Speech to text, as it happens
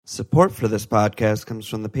Support for this podcast comes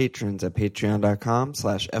from the patrons at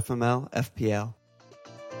patreon.com/FMLFPL.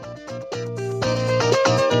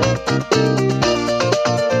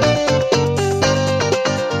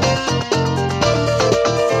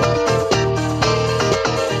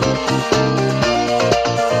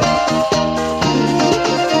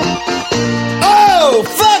 Oh,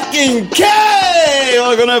 fucking K!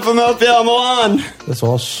 Welcome to FMLFPL, Milan. This is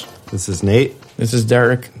Walsh. This is Nate. This is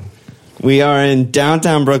Derek. We are in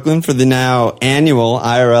downtown Brooklyn for the now annual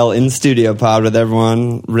IRL in-studio pod with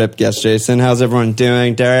everyone. Rip guest Jason. How's everyone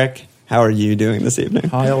doing? Derek, how are you doing this evening?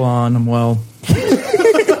 Pile on. I'm well.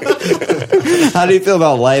 How do you feel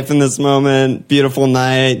about life in this moment? Beautiful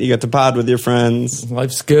night. You got to pod with your friends.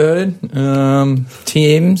 Life's good.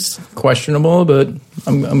 Teams questionable, but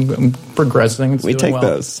I'm progressing. It's We doing take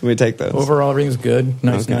well. those. We take those. Overall, everything's good.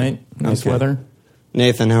 Nice Okay. night. Nice Okay. weather.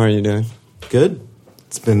 Nathan, how are you doing? Good.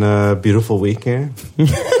 It's been a beautiful week here.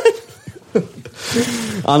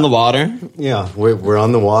 On the water. Yeah, we're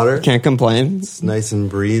on the water. Can't complain. It's nice and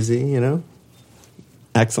breezy, you know?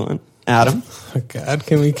 Excellent. Adam, Oh God,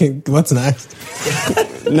 what's next?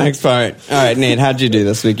 next part. All right, Nate, how'd you do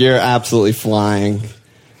this week? You're absolutely flying.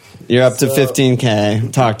 You're up to 15K.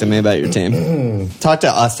 Talk to me about your team. Talk to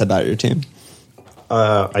us about your team.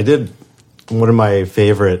 I did one of my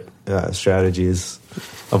favorite strategies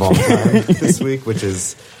of all time this week, which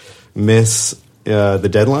is miss the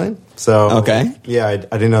deadline. So, Okay. Yeah, I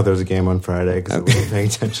didn't know there was a game on Friday because I wasn't paying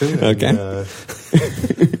attention. Okay.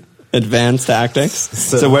 Advanced tactics.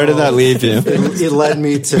 So So- where did that leave you? It led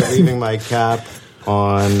me to leaving my cap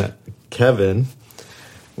on Kevin,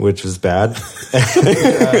 which was bad.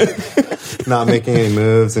 Not making any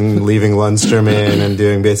moves and leaving Lundstrom in and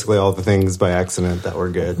doing basically all the things by accident that were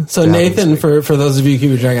good. So That Nathan, happens. for those of you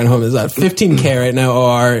keeping track at home, is at 15K right now.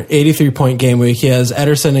 OR 83-point game week. He has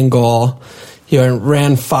Ederson in goal. He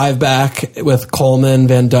ran 5 back with Coleman,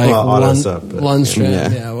 Van Dijk, Well, Otto's up, but- Lundstrom, Yeah.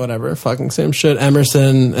 yeah, whatever, fucking same shit.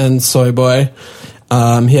 Emerson and Soy Boy.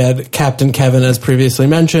 He had Captain Kevin, as previously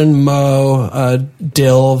mentioned, Mo,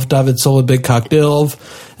 Dilv, David Sola, Big Cock Dilv,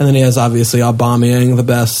 and then he has obviously Aubameyang, the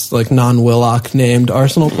best like non-Willock named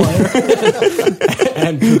Arsenal player,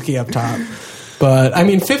 and Pookie up top. But I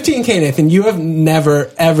mean, 15K, Nathan, you have never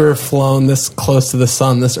ever flown this close to the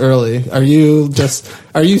sun this early. Are you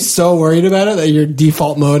so worried about it that you're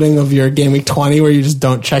default moding of your game week 20 where you just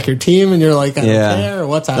don't check your team and you're like, I don't care, or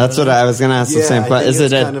what's happening? That's what I was going to ask the same I question. think Is it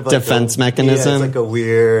it's a kind of like defense mechanism? Yeah, it's like a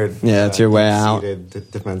weird... Yeah, it's your way out. deep-seated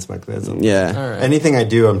defense mechanism. Yeah. All right. Anything I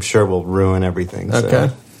do, I'm sure will ruin everything. So. Okay.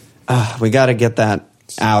 We got to get that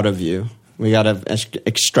out of you. We got to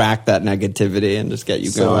extract that negativity and just get you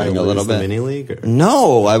So going a little the bit. mini league? Or?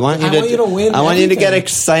 No, I want you to win. I want you to get everything.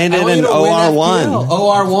 excited I want you in to win OR1. FPL.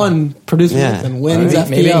 OR1 produces Yeah. and wins FPL.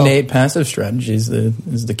 Maybe Nate passive strategy is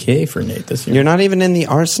the key for Nate this year. You're not even in the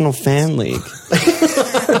Arsenal fan league.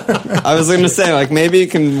 I was going to say, like, maybe you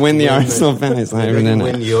can win the Arsenal fan league. He's not even in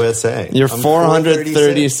Win it. USA. You're I'm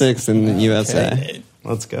 436 in the USA. Okay.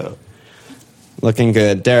 Let's go. Looking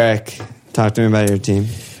good. Derek, talk to me about your team.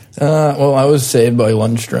 Well, I was saved by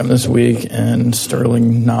Lundstrom this week and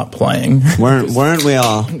Sterling not playing. Weren't we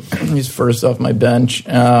all? He's first off my bench.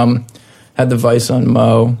 Had the vice on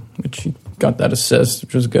Mo, which he got that assist,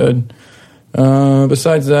 which was good.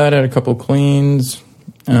 Besides that, I had a couple cleans.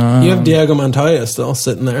 You have Diego Montoya still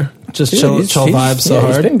sitting there, just chill vibes so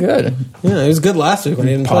He's hard. been good. Yeah, he was good last week when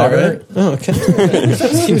he didn't play, Potter. right? Oh, okay.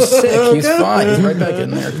 He was sick. He's fine. He's right back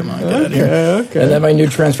in there. Come on, get out of here. Okay. And then my new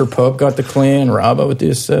transfer Pope got the clean. Robbo with the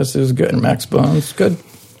assist. It was good. And Max Bones, good.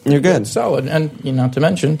 You're good. Solid. And not to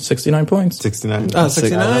mention, 69 points. 69. Oh,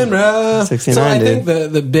 69, bro. 69, so I dude.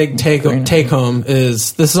 think the big take home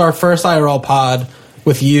is this is our first IRL pod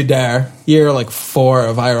with you, Dare. Year like 4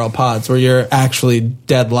 of IRL pods where you're actually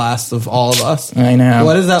dead last of all of us. I know.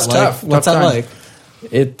 What is that It's like? tough. What's Tough that times.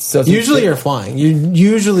 like? It's Usually you're flying.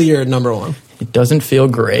 Usually you're number 1. It doesn't feel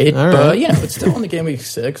great, All but right. it's still in the game week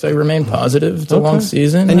 6. I remain positive. It's a long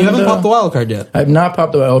season, And you haven't popped the wild card yet. I have not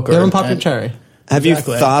popped the wild card. You haven't popped your And- cherry. Have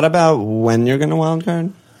Exactly. you thought about when you're going to wild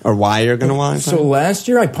card? Or why you're going to wild card? So last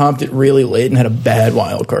year I popped it really late and had a bad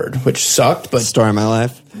wild card, which sucked. But Story of my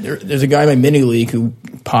life. there's a guy in my mini league who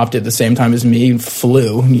popped it at the same time as me,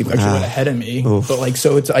 flew. He actually went ahead of me. Oof. But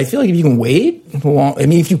so I feel like if you can wait,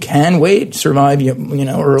 if you can wait, survive,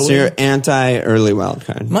 early. So you're anti-early wild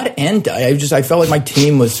card. I'm not anti. I felt like my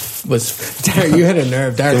team was. Dare, you hit a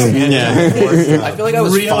nerve. Dare's Yeah. I feel like I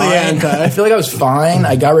was Really fine. anti. I feel like I was fine.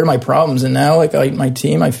 I got rid of my problems, and now my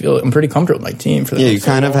team, I'm pretty comfortable with my team for the Yeah, you next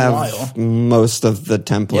kind of long have while. most of the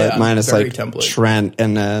template, Yeah, minus very like template. Trent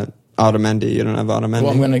and Otamendi. You don't have Otamendi.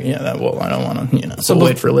 Well, I'm gonna. I don't want to. So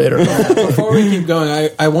wait for later. Before we keep going,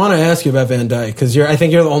 I want to ask you about Van Dijk because I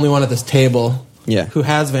think you're the only one at this table. Yeah. Who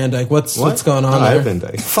has Van Dijk? What's going on? I there? have Van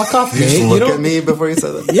Dijk. Fuck off, You mate. just You look don't- at me before you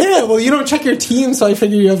said that. Yeah, well, you don't check your team, so I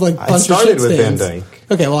figure you have like a I bunch started of shit with Van stands. Dijk.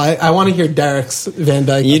 Okay, well, I want to hear Derek's Van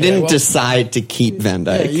Dijk. You didn't well- decide to keep Van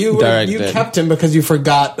Yeah, Dijk. you did. kept him because you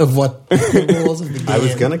forgot of what the rules of the game. I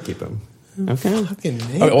was gonna keep him. Okay. Fucking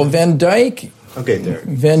Okay, well, Van Dijk. Okay, Derek.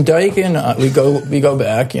 Van Dijk and we go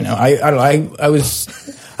back.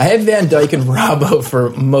 I had Van Dijk and Robbo for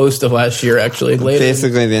most of last year. Actually,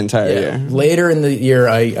 Basically the entire year. Later in the year,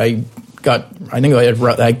 I kept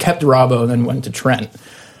Robbo and then went to Trent.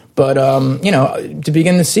 But to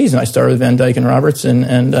begin the season, I started with Van Dijk and Robertson,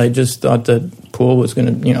 and I just thought that Poole was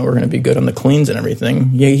going to, we're going to be good on the cleans and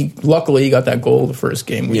everything. Yeah, luckily he got that goal the first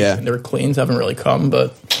game. Yeah. Their cleans haven't really come,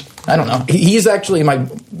 but I don't know. He's actually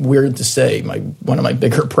one of my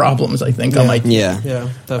bigger problems, I think, on my team. Yeah. Yeah,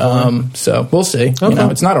 definitely. So we'll see.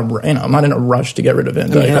 Okay. It's not I'm not in a rush to get rid of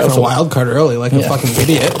Van Dijk. You're not a wild card early like a Yeah. fucking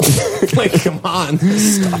idiot. Like, come on.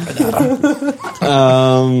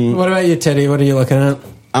 What about you, Teddy? What are you looking at?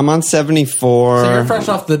 I'm on 74. So you're fresh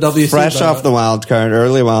off the WC. Fresh off the wild card,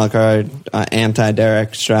 early wild card,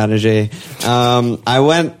 anti-Derek strategy. I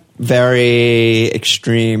went very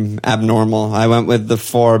extreme, abnormal. I went with the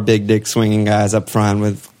 4 big dick swinging guys up front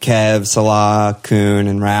with Kev, Salah, Kuhn,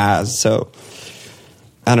 and Raz. So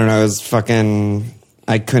I don't know. It was fucking.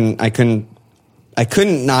 I couldn't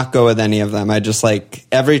not go with any of them. I just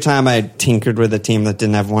every time I tinkered with a team that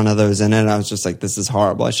didn't have one of those in it, I was just like, this is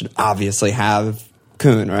horrible. I should obviously have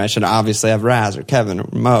Kuhn, or I should obviously have Raz or Kevin or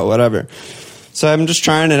Mo, whatever. So I'm just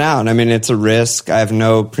trying it out. I mean, it's a risk. I have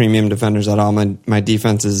no premium defenders at all. My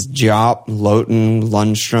defense is Diop, Loughton,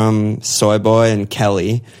 Lundstrom, Soyboy, and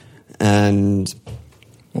Kelly. And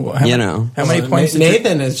How many points?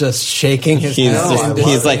 Nathan is just shaking his he's head.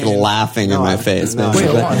 he's like laughing in my face. no.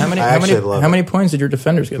 basically. Wait, hold on. How many points did your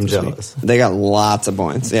defenders get I'm this week? jealous. They got lots of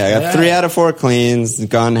points. Yeah, I got 3 out of 4 cleans.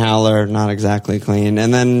 Gun Howler, not exactly clean.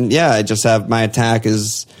 And then, I just have my attack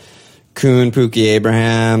is Kuhn, Pookie,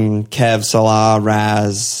 Abraham, Kev, Salah,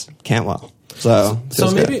 Raz, Cantwell. So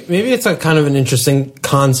feels good. maybe it's kind of an interesting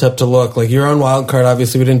concept to look. Like your own wild card,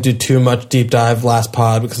 obviously we didn't do too much deep dive last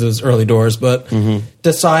pod because it was early doors, but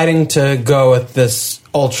deciding to go with this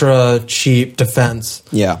ultra cheap defense.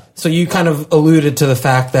 Yeah. So you kind of alluded to the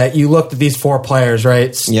fact that you looked at these 4 players,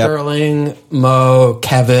 right? Sterling, Mo,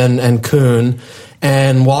 Kevin, and Kuhn.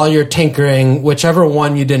 And while you're tinkering, whichever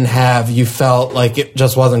one you didn't have, you felt like it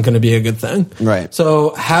just wasn't going to be a good thing. Right.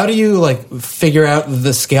 So how do you figure out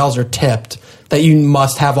the scales are tipped that you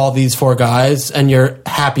must have all these 4 guys and you're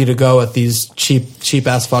happy to go with these cheap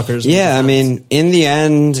ass fuckers? Yeah, I mean, in the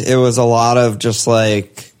end, it was a lot of just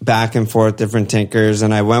back and forth, different tinkers,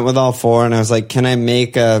 and I went with all 4, and I was like, can I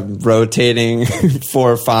make a rotating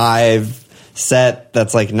 4 or 5 set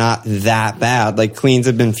that's not that bad? Cleans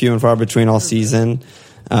have been few and far between all season.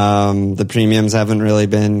 The premiums haven't really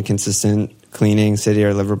been consistent cleaning, City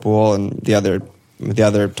or Liverpool, and the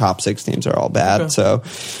other top 6 teams are all bad. Okay. So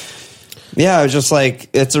yeah, I was just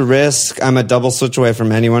it's a risk. I'm a double switch away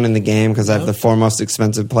from anyone in the game because I have the 4 most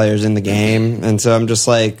expensive players in the game. And so I'm just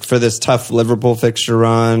for this tough Liverpool fixture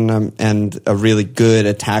run and a really good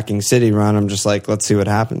attacking City run, I'm just let's see what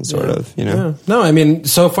happens, sort of, Yeah. No, I mean,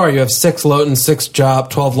 so far you have 6 Loughton, 6 Diop,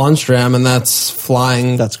 12 Lundstrom, and that's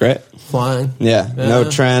flying. That's great. Flying. Yeah. No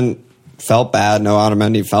Trent felt bad. No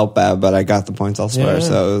Otamendi felt bad, but I got the points elsewhere,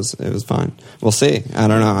 so it was fine. We'll see. I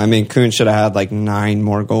don't know. I mean, Kuhn should have had 9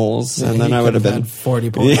 more goals, and then he I would have could been had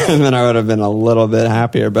 40 points. Yeah, and then I would have been a little bit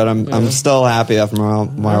happier. But I'm still happy after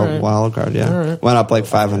my wild card. Yeah, went up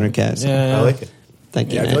 500K. So. Yeah. I like it.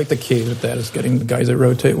 Thank you. Yeah, I Nate. feel like the key with that is getting the guys that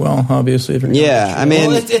rotate well, obviously. If you're Yeah, I mean,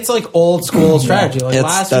 Well, it's old school strategy.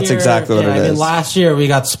 That's exactly what it is. Last year we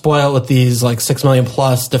got spoiled with these 6 million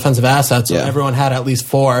plus defensive assets. So Yeah. everyone had at least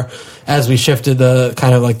 4 as we shifted the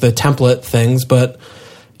kind of the template things. But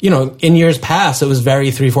in years past, it was very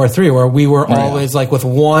 3-4-3 where we were always with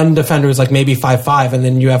 1 defender who's maybe 5-5, and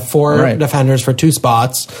then you have 4 defenders for 2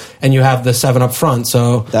 spots, and you have the 7 up front.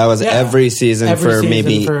 So that was every season for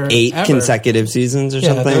maybe for 8 ever. consecutive seasons or Yeah,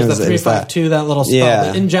 something. there was the It was that. 3-5-2, that little spell. Yeah.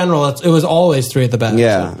 But in general, it was always 3 at the back.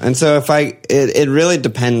 Yeah, So. and so it really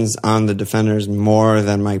depends on the defenders more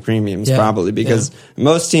than my premiums, Yeah. probably, because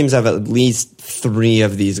most teams have at least 3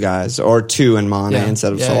 of these guys, or 2 in Mane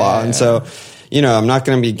instead of Salah. And so, I'm not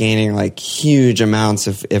going to be gaining huge amounts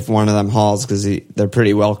if one of them hauls because they're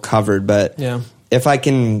pretty well covered. But if I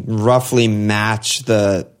can roughly match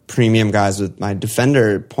the premium guys with my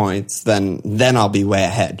defender points, then I'll be way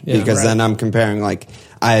ahead because then I'm comparing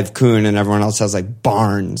I have Kuhn and everyone else has like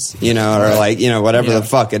Barnes, or like, whatever the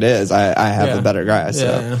fuck it is. I have a better guy. So.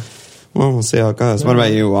 Yeah. Well, we'll see how it goes. What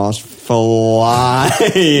about you, Walsh? Flying.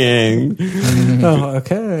 Oh,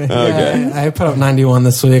 okay. Okay. Yeah, I put up 91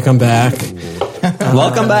 this week. I'm back.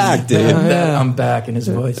 Welcome back, dude. Yeah, I'm back in his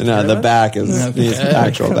voice. No, the back is the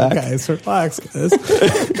actual back. Guys, relax, guys.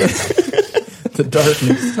 The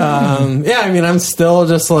darkness. I'm still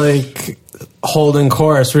just like holding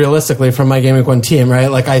course realistically from my Game Week 1 team,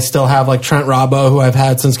 right? Like I still have like Trent Robbo, who I've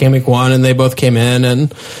had since Game Week 1, and they both came in.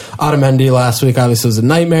 And Otamendi last week obviously was a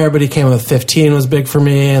nightmare, but he came with 15, was big for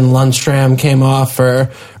me. And Lundstram came off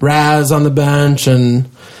for Raz on the bench, and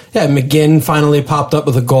McGinn finally popped up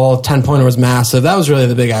with a goal. 10-pointer was massive. That was really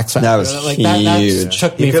the big X factor. That was like, huge. That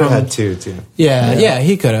took me He could from have had two, too. Yeah,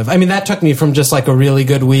 he could have. I mean, that took me from just like a really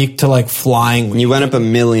good week to like flying week. You went up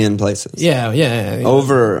 1 million places. Yeah.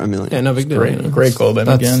 Over 1 million. Yeah, no big deal. Great goal by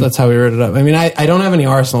McGinn. That's how we wrote it up. I mean, I don't have any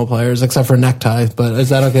Arsenal players except for Necktie, but is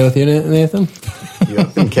that okay with you, Nathan?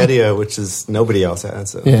 Nketiah, which is nobody else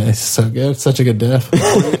has. So. Yeah, he's so good. Such a good diff.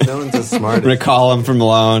 No one's as smart. Recall him from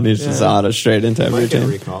Malone. He's just auto straight into every Might get team.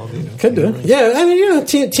 recalled. Could do. Yeah, I mean,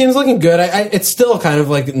 team's looking good. It's still kind of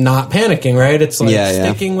like not panicking, right? It's like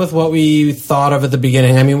sticking with what we thought of at the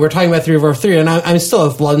beginning. I mean, we're talking about 3-4-3, and I'm still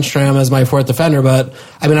with Lundstram as my fourth defender, but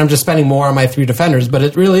I mean, I'm just spending more on my three defenders, but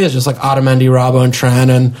it really is just like Otamendi, Robbo, and Trent,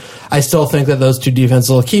 and I still think that those two defenses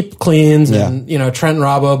will keep cleans, and, Trent and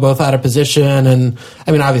Robbo both out of position, and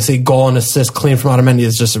I mean, obviously, goal and assist clean from Otamendi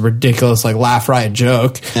is just a ridiculous, like, laugh riot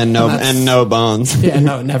joke. And no bones. Yeah,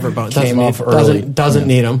 no, never bones. Came off early. Doesn't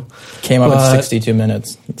need him. Came up in 62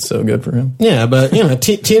 minutes. It's so good for him. Yeah, but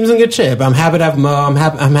team's in good shape. I'm happy to have Mo. I'm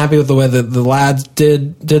happy with the way that the lads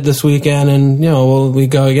did this weekend, and we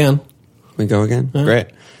go again. We go again. Great.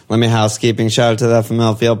 Let me housekeeping. Shout out to the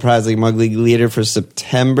FML Field Prize League Mug League leader for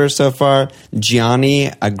September so far, Gianni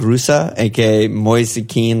Agrusa, aka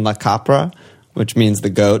Moisikin La Capra, which means the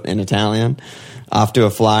goat in Italian. Off to a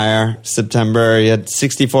flyer. September, he had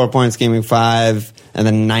 64 points, Game Week 5, and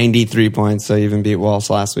then 93 points, so he even beat Walsh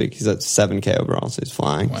last week. He's at 7K overall, so he's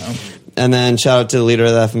flying. Wow. And then shout out to the leader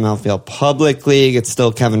of the FML Field Public League. It's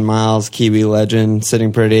still Kevin Miles, Kiwi legend,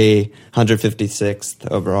 sitting pretty,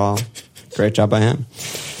 156th overall. Great job by him.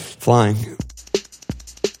 Flying.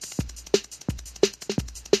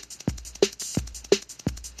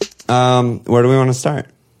 Where do we want to start?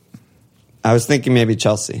 I was thinking maybe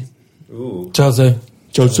Chelsea. Ooh. Chelsea.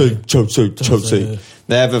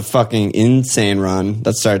 They have a fucking insane run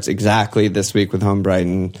that starts exactly this week with home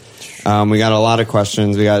Brighton. We got a lot of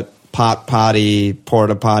questions. We got Potty,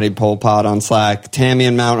 Porta Potty, Pole Pot on Slack. Tammy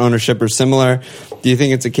and Mount ownership are similar. Do you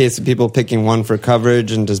think it's a case of people picking one for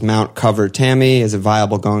coverage, and does Mount cover Tammy? Is it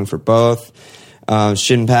viable going for both?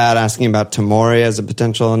 Shinpad asking about Tomori as a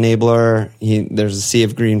potential enabler. There's a sea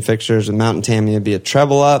of green fixtures, and Mount and Tammy would be a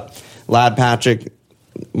treble up. Lad Patrick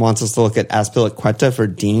wants us to look at Azpilicueta for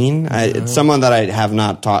Dean. It's someone that I have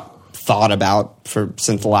not thought about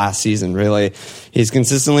since last season, really. He's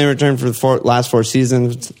consistently returned for the last 4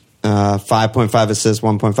 seasons. 5.5 assists,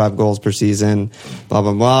 1.5 goals per season, blah,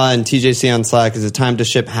 blah, blah. And TJC on Slack, is it time to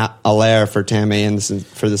ship Allaire for Tammy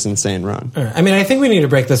for this insane run? Right. I mean, I think we need to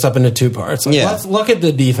break this up into 2 parts. Let's look at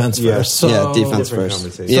the defense first. So, defense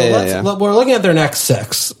first. We're looking at their next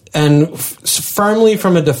 6. And firmly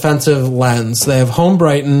from a defensive lens, they have home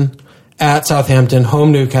Brighton, at Southampton,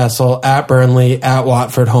 home Newcastle, at Burnley, at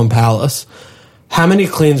Watford, home Palace. How many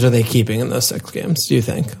cleans are they keeping in those 6 games, do you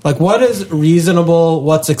think? Like, what is reasonable,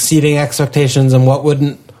 what's exceeding expectations, and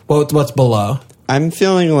what's below? I'm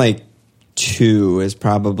feeling like 2 is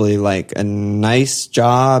probably like a nice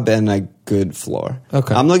job and a good floor.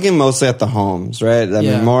 Okay. I'm looking mostly at the homes, right? I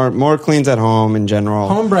mean, more cleans at home in general.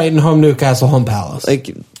 Home Brighton, home Newcastle, home Palace.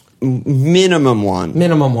 Like, minimum 1.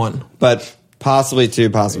 Minimum 1. But possibly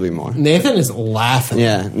 2, possibly more. Nathan is laughing.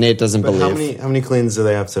 Yeah, Nate doesn't believe. How many cleans do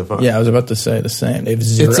they have so far? Yeah, I was about to say the same. They have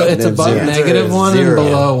 0. It's above -1 and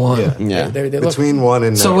below 1. Yeah. They look, Between 1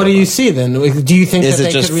 and So what do you see then? Do you think is that it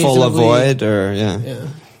they just could full of reasonably- void or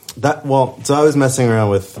So I was messing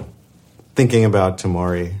around with thinking about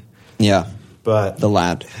Tomori, but the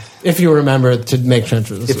lad. If you remember to make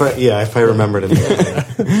transfers. If I remember to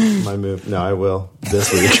make my move, no, I will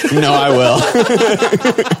this week. No, I will.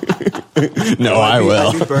 No, I will.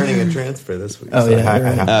 I'd be burning a transfer this week. Oh, so yeah, I you're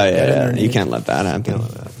right. have Oh yeah. You can't let that happen.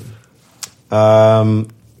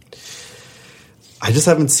 I just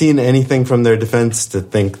haven't seen anything from their defense to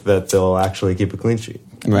think that they'll actually keep a clean sheet.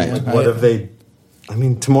 Right. What have they? I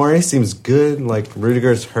mean, Tomori seems good. Like,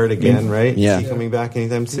 Rudiger's hurt again, right? Yeah. Is he coming back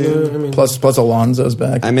anytime soon? Plus Alonso's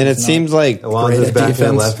back. I mean, it seems like Alonso's back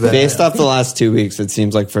in left back. based off the last 2 weeks, it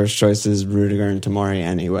seems like first choice is Rudiger and Tomori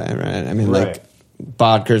anyway, right? I mean, like,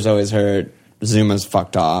 Bodker's always hurt. Zuma's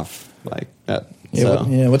fucked off. Like, that. So.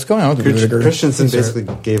 What's going on with Rudiger? Christensen basically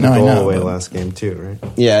gave a goal away last game too,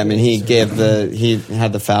 right? Yeah, I mean, he had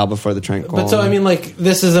the foul before the Trent goal. But so, I mean, like,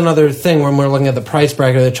 this is another thing when we're looking at the price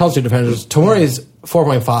bracket of the Chelsea defenders. Tomori's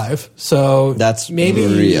 4.5, so that's maybe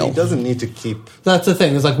real. He doesn't need to keep... That's the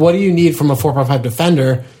thing. It's like, what do you need from a 4.5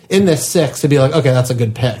 defender in this 6 to be like, okay, that's a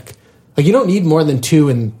good pick? Like, you don't need more than 2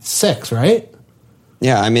 and 6, right?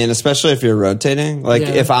 Yeah, I mean, especially if you're rotating. Like,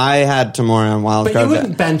 if I had Tomori on wildcard... But you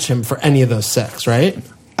wouldn't bench him for any of those 6, right?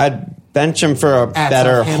 I'd bench him for a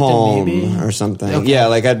better home maybe? Or something. Okay. Yeah,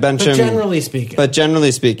 like, I'd bench him... generally speaking. But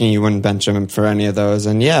generally speaking, you wouldn't bench him for any of those.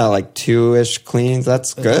 And yeah, like, 2-ish cleans,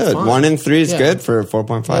 that's good. 1 and 3 is good for a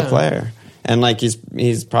 4.5 player. And, like,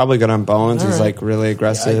 he's probably good on bones. He's, like, really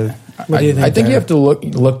aggressive. I think you have to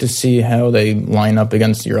look to see how they line up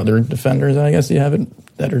against your other defenders, I guess you have it.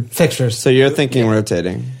 That are fixtures. So you're thinking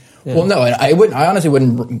rotating? Yeah. Well, no, I honestly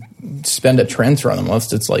wouldn't spend a transfer on them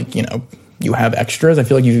unless it's like, you have extras. I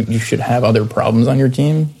feel like you should have other problems on your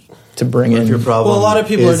team to bring in. Your problem a lot of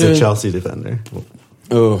people is are doing a Chelsea defender.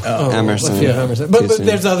 Emerson. But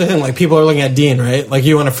there's the other thing. Like, people are looking at Dean, right? Like,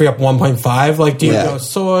 you want to free up 1.5. Like, do you go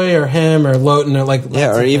Soy or him or Loughton or like?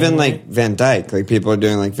 Yeah, or even like Van Dijk. Like, people are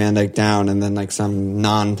doing like Van Dijk down and then like some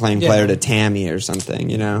non-playing player to Tammy or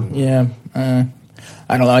something. Yeah.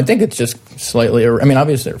 I don't know. I think it's just slightly... I mean,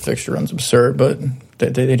 obviously their fixture run's absurd, but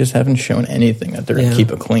they just haven't shown anything that they're going to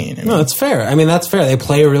keep it clean. No, that's fair. I mean, that's fair. They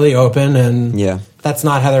play really open, and that's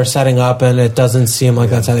not how they're setting up, and it doesn't seem like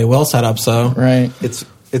that's how they will set up, so... Right.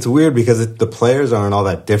 It's weird because the players aren't all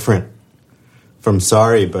that different from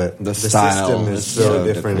Sarri, but the system is so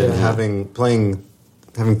different. And having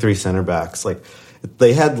 3 center backs, like...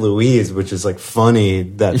 They had Luiz, which is like funny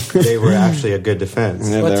that they were actually a good defense.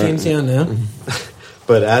 What team's he on now?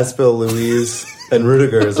 But Aspel, Luiz, and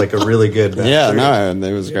Rudiger is like a really good back three.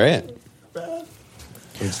 It was great.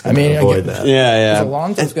 I mean, avoid that. Yeah.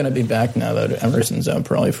 Alonso's going to be back now, though, to Emerson's out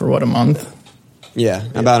probably for, a month? Yeah,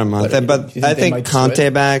 about a month. But I think Conte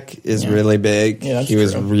back is really big. Yeah, he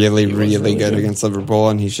was really good against Liverpool,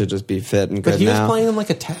 and he should just be fit and good now. But he was playing in like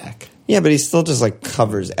attack. Yeah, but he still just like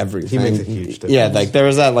covers everything. He makes a huge difference. Yeah, like there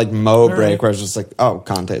was that like Mo break where it's just like, oh,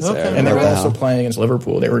 Conte's there. And they were also playing against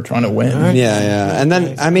Liverpool. They were trying to win. Right. Yeah. And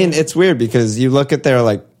then, I mean, it's weird because you look at their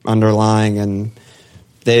like underlying and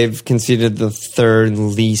they've conceded the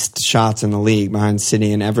 3rd least shots in the league behind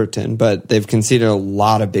City and Everton, but they've conceded a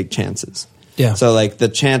lot of big chances. Yeah. So like the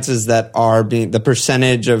chances that are being, the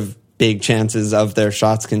percentage of big chances of their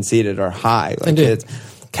shots conceded are high. Like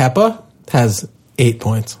Kepa has 8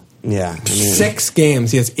 points. Yeah, I mean, 6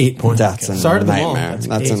 games, he has 8 points. That's a nightmare.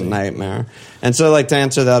 That's a nightmare. And so, like, to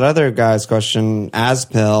answer that other guy's question,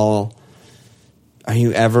 Aspil, are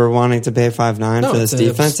you ever wanting to pay 5.9 for this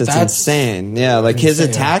defense? It's insane. Yeah, like his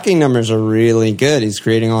attacking numbers are really good. He's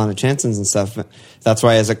creating a lot of chances and stuff. That's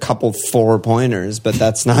why he has a couple 4-pointers, but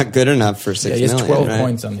that's not good enough for $6 million. He has 12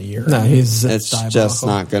 points on the year. No, it's just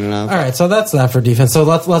not good enough. All right, so that's that for defense. So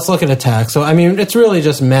let's look at attack. So I mean, it's really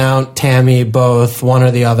just Mount, Tammy, both, one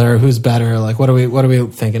or the other. Who's better? Like, what are we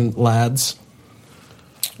thinking, lads?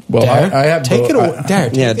 Well, I have take it away.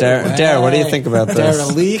 Dare, what do you think about this? Dare a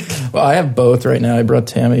leak? Well, I have both right now. I brought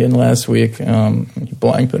Tammy in last week. He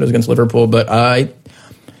blanked, but it was against Liverpool. But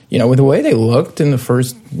with the way they looked in the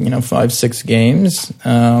first 5-6 games,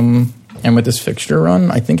 and with this fixture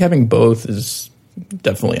run, I think having both is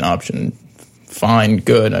definitely an option. Fine,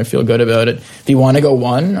 good. I feel good about it. If you want to go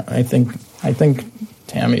one, I think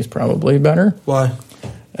Tammy's probably better. Why?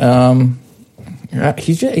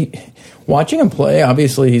 He's just, watching him play,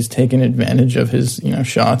 obviously he's taken advantage of his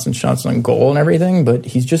shots on goal and everything, but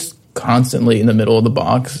he's just constantly in the middle of the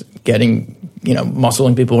box, getting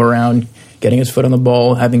muscling people around, getting his foot on the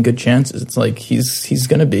ball, having good chances. It's like he's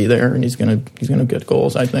going to be there and he's going to get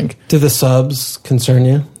goals, I think. Do the subs concern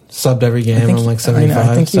you? Subbed every game on like 75,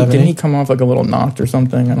 I think 70? Didn't he come off like a little knocked or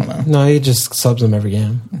something? I don't know. No, he just subs them every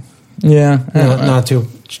game. Yeah. Not too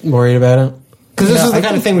worried about it. Because this is the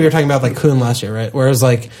kind of thing we were talking about like Kuhn last year, right? Whereas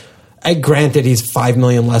like, granted he's $5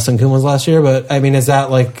 million less than Kuhn was last year, but I mean, is that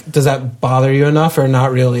like, does that bother you enough or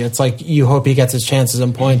not really? It's like you hope he gets his chances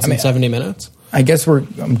and points in 70 minutes. I guess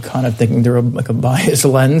I'm kind of thinking through a biased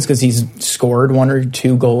lens because he's scored 1 or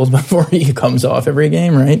 2 goals before he comes off every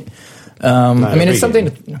game, right? I mean, it's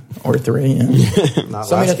something, or 3, yeah.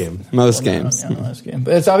 Not last game. Most games. Yeah, last game.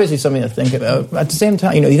 But it's obviously something to think about. At the same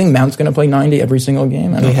time, you think Mount's going to play 90 every single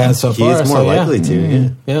game? He has so far. He is more likely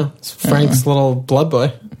to. Yeah. It's Frank's little blood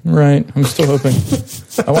boy. Right. I'm still hoping.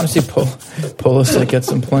 I want to see Pulisic get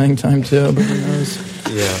some playing time too, but who knows?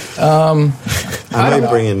 Yeah. I might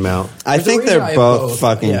bring in Mount. I think they're both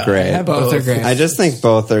fucking great. Both are great. I just think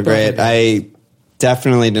both are great. I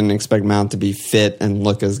definitely didn't expect Mount to be fit and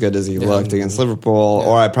look as good as he looked against Liverpool,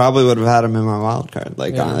 or I probably would have had him in my wild card.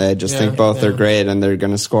 I just think both are great, and they're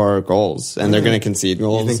going to score goals, and they're going to concede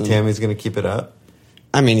goals. You think Tammy's going to keep it up?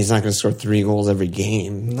 I mean, he's not going to score 3 goals every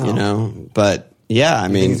game, but... Yeah, I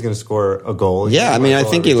mean... he's going to score a goal? Yeah, I mean, I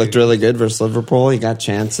think he looked really good versus Liverpool. He got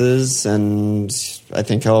chances, and I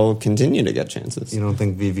think he'll continue to get chances. You don't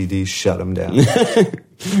think VVD shut him down?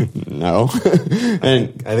 No.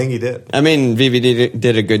 I think he did. I mean, VVD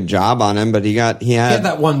did a good job on him, but he had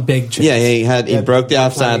that one big chance. Yeah, he broke the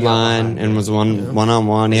offside line and was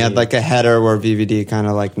one-on-one. He had like a header where VVD kind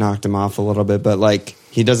of like knocked him off a little bit, but like...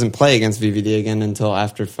 He doesn't play against VVD again until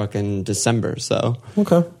after fucking December, so...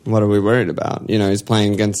 Okay. What are we worried about? He's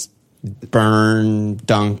playing against Byrne,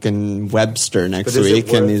 Dunk, and Webster next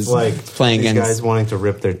week, and he's playing against... guys wanting to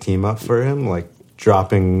rip their team up for him, like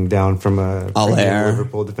dropping down from a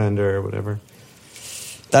Liverpool defender or whatever?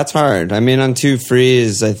 That's hard. I mean, on 2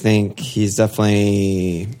 frees, I think he's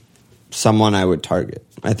definitely someone I would target.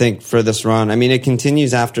 I think for this run, I mean, it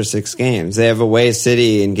continues after 6 games. They have away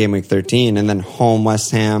City in game week 13, and then home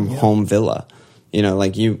West Ham, home Villa.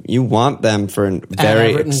 You want them for a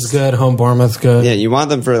very... Everton's good, home Bournemouth's good. Yeah, you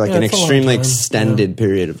want them for an extremely extended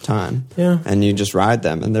period of time. Yeah. And you just ride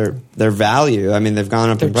them, and their value. I mean, they've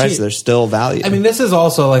gone up in price. They're still value. I mean, this is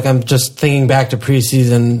also, I'm just thinking back to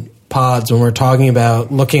preseason pods when we're talking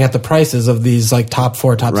about looking at the prices of these, top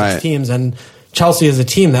 4, top 6 teams, and... Chelsea is a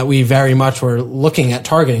team that we very much were looking at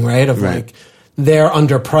targeting, right? They're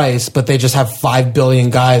underpriced, but they just have 5 billion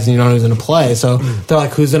guys and you don't know who's going to play. So they're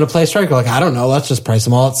like, who's going to play striker? I don't know. Let's just price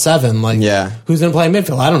them all at 7. Who's going to play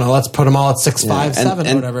midfield? I don't know. Let's put them all at 6, 5, 7,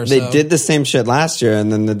 or whatever. They did the same shit last year,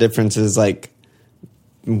 and then the difference is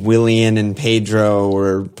Willian and Pedro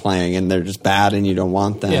were playing, and they're just bad, and you don't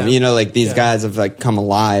want them. Yeah. These guys have come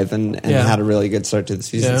alive and had a really good start to the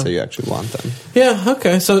season, so you actually want them. Yeah.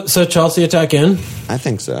 Okay. So Chelsea attack in. I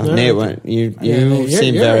think so. Right. Nate, you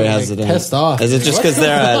seem very hesitant. Pissed off. Is it just because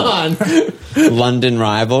they're a London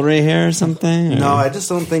rivalry here or something? Or? No, I just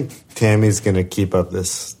don't think Tammy's going to keep up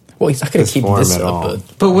this. Well, he's not going to keep this at all.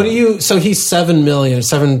 But what do you? So he's 7 million,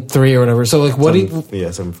 7.3 or whatever. So what do you? Yeah,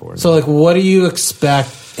 7.4. So what do you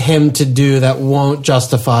expect him to do that won't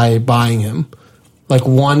justify buying him?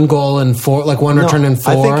 1 goal and 4, 1 return and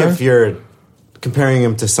 4. I think if you're comparing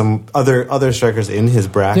him to some other strikers in his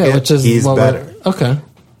bracket, he's better. Okay.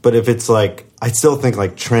 But if it's I still think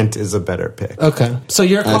Trent is a better pick. Okay. So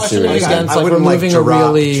you're cautioning against removing a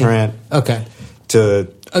really Trent. Okay.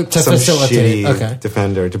 To some facilitate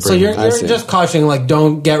defender to bring. So you're just cautioning,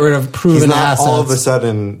 don't get rid of proven He's not assets. all of a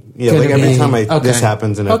sudden, every time this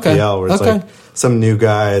happens in FPL, where it's some new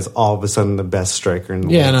guy is all of a sudden the best striker in the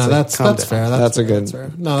world. No, that's fair. That's a good.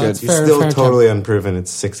 No, that's He's fair. still fair totally unproven.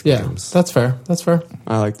 It's 6 Yeah, games. that's fair.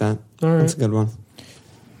 I like that. All right. That's a good one.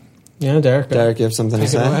 Yeah, Derek. Derek, you have something to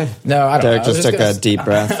say? No, I don't Derek know. just took a deep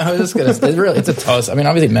breath. I was just going to say, it's a toss. I mean,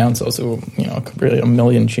 obviously Mount's also, really $1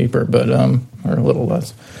 million cheaper, but, or a little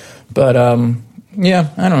less. But, I don't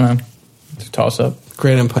know. It's a toss up.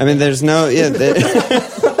 Great input. I mean, there's no,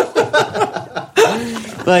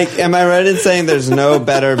 am I right in saying there's no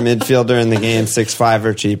better midfielder in the game, 6'5"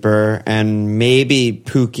 or cheaper, and maybe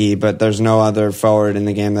Pukki, but there's no other forward in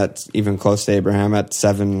the game that's even close to Abraham at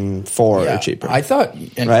 7'4" or cheaper. I thought,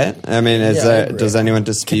 right? I mean, does anyone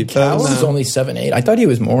dispute those? Callum's only 7'8". I thought he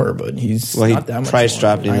was more, but he's not that much. Price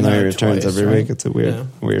dropped even though he returns every week. It's a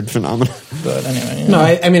weird phenomenon. But anyway, no,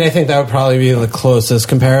 I mean, I think that would probably be the closest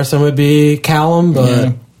comparison would be Callum,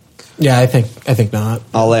 but I think not.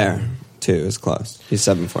 Allaire too is close. He's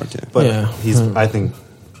 7'4" too. But he's, I think,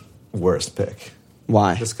 worst pick.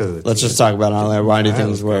 Why? Just because. Let's just talk about Allaire. Why do you think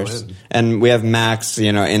he's worse? And we have Max,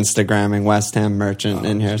 Instagramming West Ham merchant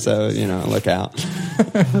in here, so look out.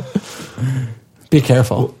 Be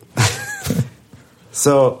careful.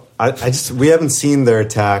 So we haven't seen their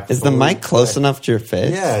attack. Is the mic close enough to your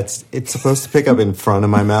face? Yeah, it's supposed to pick up in front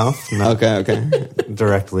of my mouth. Okay.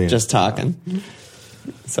 Directly. Just talking.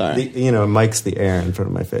 Sorry. Mike's the air in front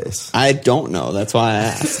of my face. I don't know. That's why I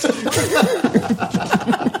asked.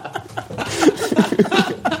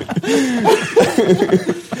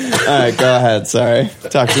 All right, go ahead. Sorry.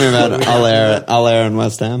 Talk to me about Allaire and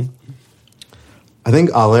West Ham. I think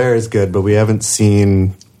Allaire is good, but we haven't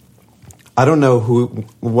seen I don't know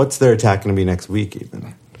what's their attack going to be next week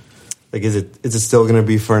even. Like, is it still going to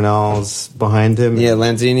be Fornals behind him? Yeah,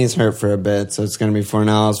 Lanzini's hurt for a bit, so it's going to be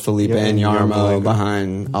Fornals, Felipe, and Yarmo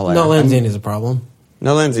behind Allaire. No, Lanzini's a problem.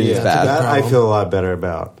 No, Lanzini's bad. That I feel a lot better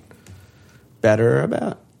about. Better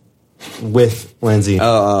about? With Lanzini.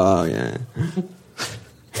 Oh, yeah.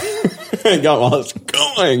 I got Wallace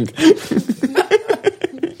going.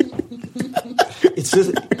 It's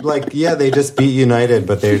just like, they just beat United,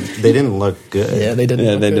 but they didn't look good. Yeah, they didn't.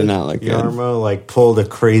 Yeah, they did not look good. Yarmo pulled a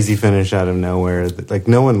crazy finish out of nowhere. Like,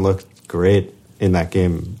 no one looked great in that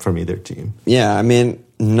game from either team. Yeah, I mean,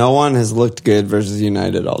 no one has looked good versus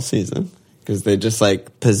United all season because they just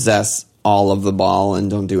possess all of the ball and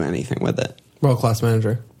don't do anything with it. World class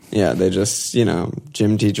manager. Yeah, they just,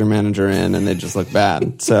 gym teacher manager in and they just look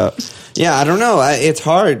bad. So, yeah, I don't know. It's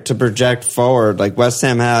hard to project forward. Like, West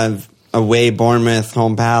Ham have away Bournemouth,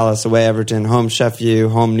 home Palace, away Everton, home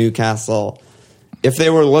Sheffield, home Newcastle. If they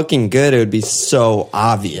were looking good, it would be so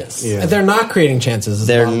obvious. Yeah. They're not creating chances.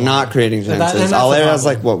 They're not creating chances. Allaire has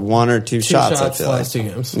one or two shots, I feel like. 2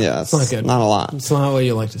 games. Yeah, it's not good. Not a lot. It's not what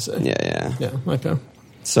you like to say. Yeah. Okay.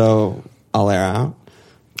 So, Allaire out?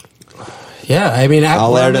 Yeah, I mean,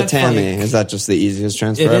 Allaire to Tammy. Is that just the easiest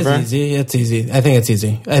transfer ever? It is easy. It's easy. I think it's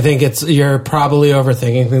easy. I think you're probably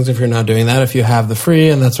overthinking things if you're not doing that. If you have the free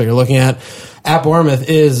and that's what you're looking at. At Bournemouth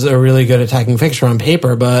is a really good attacking fixture on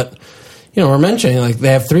paper, but we're mentioning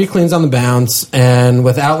they have 3 cleans on the bounce, and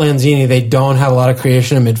without Lanzini, they don't have a lot of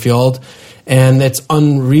creation in midfield. And it's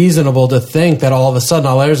unreasonable to think that all of a sudden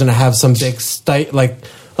Allaire's going to have some big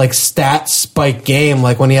stat spike game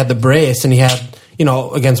like when he had the brace and he had.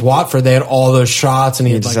 Against Watford, they had all those shots, and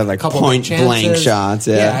he just had a couple point blank shots.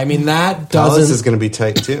 Yeah, I mean that Palace doesn't. is going to be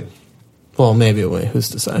tight too. Well, maybe who's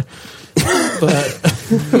to say? but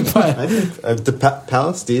I think the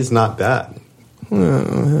Palace D is not bad.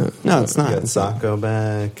 No, it's not. You got Sacco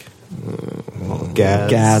back.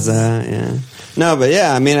 Gaza, yeah. No, but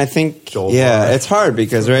I mean, I think, it's hard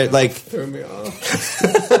because, right, threw me off.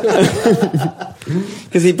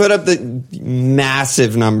 Because he put up the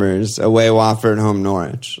massive numbers away Watford, home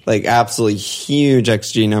Norwich. Absolutely huge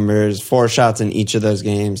XG numbers, 4 shots in each of those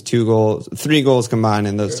games, 2 goals, 3 goals combined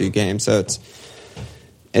in those 2 games. So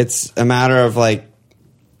it's a matter of,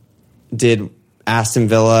 did Aston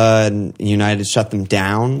Villa and United shut them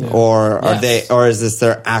down, or is this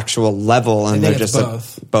their actual level and they're just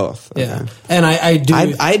both? Yeah, okay. And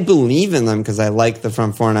I believe in them because I like the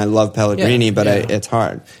front four and I love Pellegrini, but it's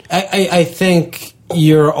hard. I think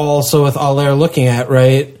you're also with Allaire looking at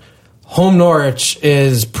home Norwich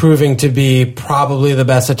is proving to be probably the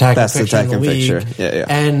best attacking fixture in the league. Yeah.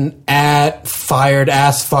 And at fired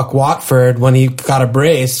ass fuck Watford when he got a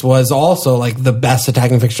brace was also the best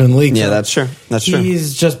attacking fixture in the league. Yeah, so that's true.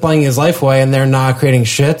 He's just playing his life away and they're not creating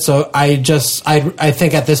shit. So I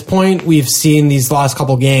think at this point we've seen these last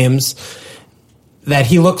couple games that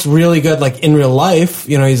he looks really good in real life.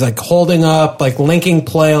 He's holding up, linking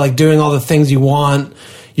play, doing all the things you want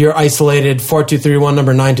your isolated 4-2-3-1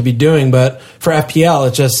 number 9 to be doing, but for FPL,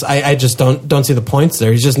 it's just I just don't see the points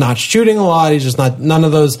there. He's just not shooting a lot. He's just not none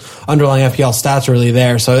of those underlying FPL stats are really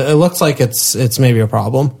there. So it looks like it's maybe a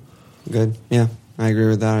problem. Good, yeah, I agree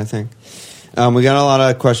with that. I think we got a lot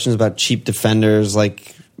of questions about cheap defenders,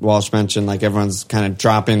 like Walsh mentioned. Everyone's kind of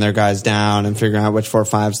dropping their guys down and figuring out which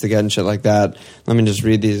 4-5s to get and shit like that. Let me just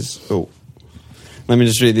read these. Let me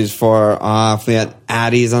just read these 4 off. We had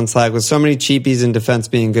Addies on Slack with so many cheapies in defense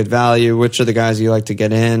being good value. Which are the guys you like to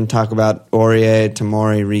get in? Talk about Aurier,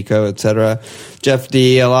 Tomori, Rico, etc. Jeff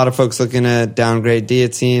D. A lot of folks looking at downgrade D.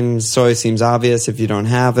 It seems Soy seems obvious if you don't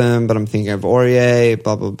have him, but I'm thinking of Aurier.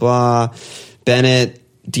 Blah blah blah. Bennett.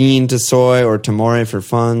 Dean to Soy or Tomori for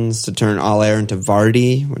funds to turn Allaire into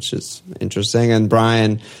Vardy, which is interesting. And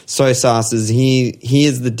Brian, soy sauce is he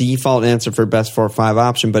is the default answer for best 4-5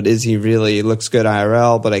 option, but is he really? He looks good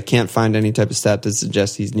IRL, but I can't find any type of stat to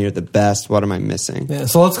suggest he's near the best. What am I missing? Yeah,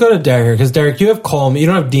 so let's go to Derek here, because Derek, you have Coleman. You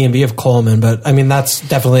don't have D&B, you have Coleman, but I mean that's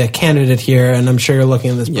definitely a candidate here, and I'm sure you're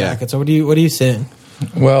looking at this bracket. So what are you seeing?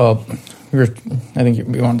 Well, I think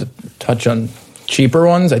we wanted to touch on cheaper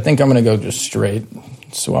ones. I think I'm going to go just straight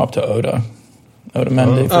swap to Oda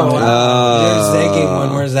Mendy. You're zagging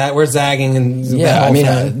one. We're zagging and yeah. I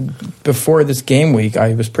mean, before this game week,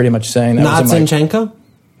 I was pretty much saying that. Not Zinchenko.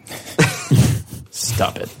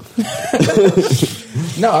 Stop it.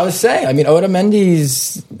 No, I was saying. I mean, Oda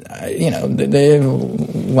Mendy's. They have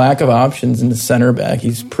lack of options in the center back.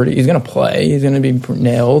 He's going to play. He's going to be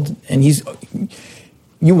nailed, and he's.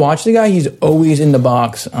 You watch the guy; he's always in the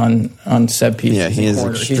box on set pieces. Yeah, he is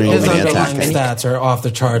extremely His underlying attacking. stats are off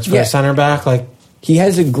the charts for a center back. he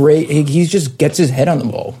has a great. He just gets his head on the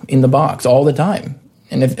ball in the box all the time.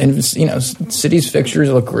 And if you know, City's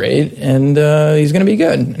fixtures look great, and he's going to be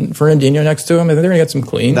good. And Fernandinho next to him, I think they're going to get some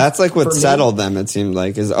clean. That's like what settled them. It seemed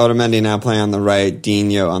like is Otamendi now playing on the right,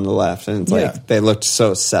 Dino on the left, and it's like they looked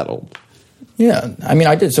so settled. Yeah, I mean,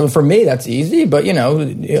 I did. So for me, that's easy. But you know,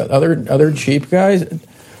 other cheap guys.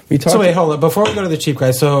 We talked. So wait, hold on. Before we go to the cheap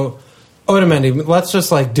guys, so Otamendi, let's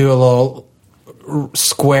just like do a little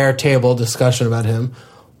square table discussion about him.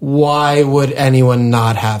 Why would anyone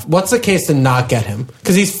not have? What's the case to not get him?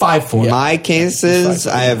 Because he's 5'4". My case is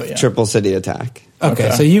I have triple City attack. Okay,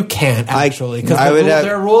 so you can't actually because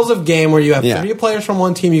there are rules of game where you have 3 players from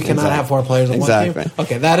one team. You cannot have 4 players on one team.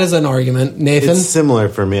 Okay, that is an argument. Nathan, it's similar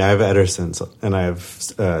for me. I have Ederson and I have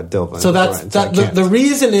Dilvan. So that's the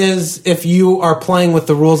reason is if you are playing with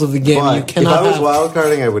the rules of the game, you cannot. If I was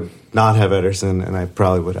wildcarding, I would not have Ederson, and I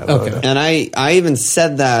probably would have. Okay, and I even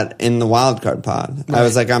said that in the wildcard pod. Right. I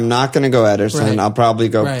was like, I'm not going to go Ederson. Right. I'll probably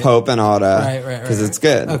go Pope and Oda because it's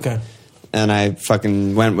good. Okay. And I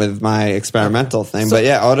fucking went with my experimental thing. But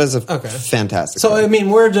yeah, Oda's a fantastic So, player. I mean,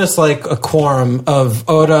 we're just like a quorum of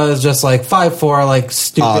Oda is just like 5'4", like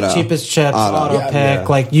stupid, cheapest chips, auto pick. Yeah.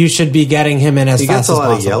 Like, you should be getting him in as fast as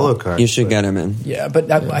possible. He gets a lot of yellow cards. You should get him in. Yeah, but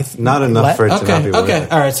not enough for it to not be worth it.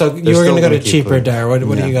 All right, so you were going to go to cheaper, Dare. What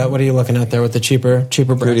do you got? What are you looking at there with the cheaper brand?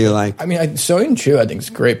 Who do you like? I mean, Soyuncu, I think, is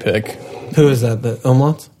a great pick. Who is that? The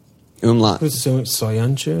Umlaut? Umlaut. Who's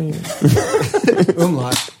Soyuncu?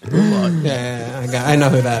 Umlaut. Yeah, I know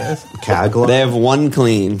who that is. Kagla. They have 1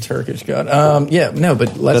 clean. Turkish god.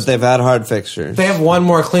 But they've had hard fixtures. They have 1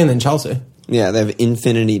 more clean than Chelsea. Yeah, they have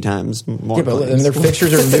infinity times more. Yeah, but their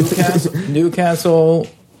fixtures are Newcastle,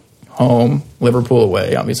 home, Liverpool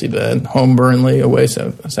away, obviously bad. Home Burnley, away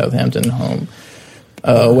Southampton, home.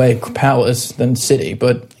 Away Palace, then City.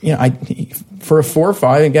 But you know, for a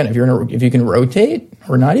 4-5 again, if you can rotate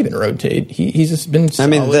or not even rotate, he's just been solid.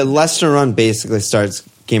 I mean, the Leicester run basically starts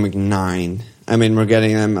game week 9. I mean, we're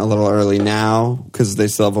getting them a little early now because they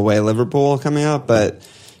still have away Liverpool coming up, but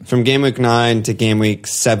from game week 9 to game week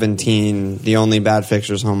 17, the only bad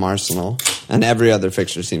fixture is home Arsenal, and every other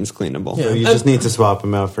fixture seems cleanable. So you just need to swap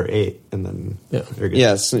them out for 8, and then you're good.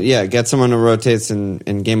 Yes, get someone who rotates in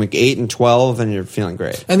game week 8 and 12, and you're feeling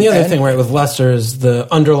great. And the other thing, right, with Leicester is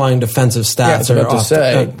the underlying defensive stats are off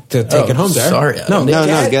to take it home there. Sorry, no,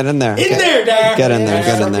 get in there. Dad. Get in there.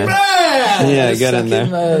 Yeah, get in there.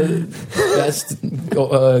 Best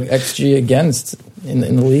XG against in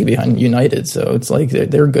the league behind United, so it's like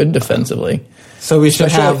they're good defensively. So we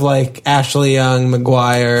should have like Ashley Young,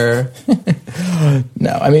 Maguire.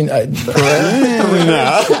 No, I mean no.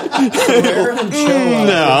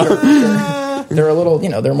 They're a little,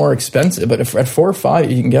 they're more expensive, but if at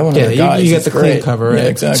 4-5 you can get one of their guys. You get the clean cover, right? Yeah,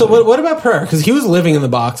 exactly. So what about Pereira? Because he was living in the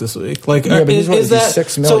box this week. Like, but he's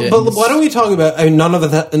 $6 million. So, but why don't we talk about? I mean, none of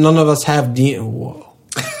us have Dean. Whoa.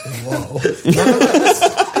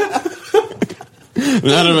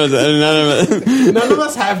 None of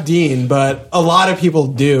us have Dean, but a lot of people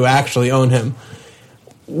do actually own him.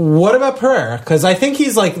 What about Pereira? Because I think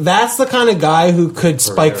he's like that's the kind of guy who could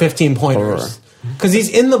spike 15 pointers. Because he's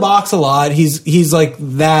in the box a lot. He's like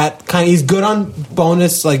that kind. He's good on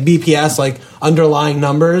bonus like BPS, like underlying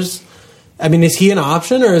numbers. I mean, is he an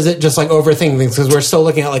option or is it just like overthinking things? Because we're still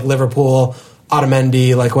looking at like Liverpool,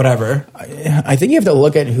 Otamendi, like whatever. I think you have to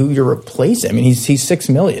look at who you're replacing. I mean, he's $6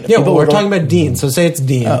 million. Yeah, but we're talking about Dean. So say it's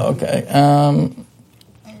Dean. Oh, okay.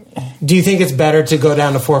 Do you think it's better to go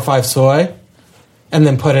down to 4-5 Soy? And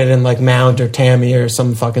then put it in like Mount or Tammy or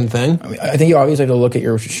some fucking thing. I mean, I think you always have to look at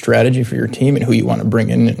your strategy for your team and who you want to bring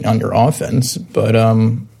in on your offense. But I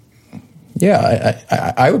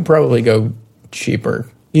would probably go cheaper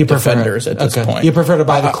defenders at this point. You prefer to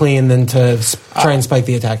buy the clean than to try and spike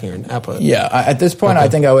the attacking output. Yeah, at this point, I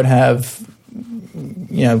think I would have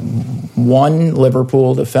one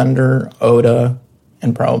Liverpool defender, Oda,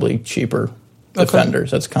 and probably cheaper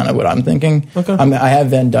defenders. That's kind of what I'm thinking. Okay. I have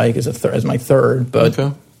Van Dijk as my third, but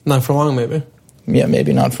not for long, maybe. Yeah,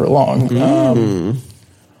 maybe not for long. Again,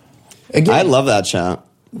 I love that shot.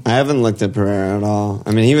 I haven't looked at Pereira at all.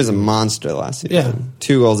 I mean, he was a monster last season. Yeah.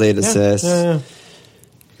 2 goals, 8 assists. Yeah.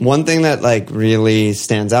 One thing that like really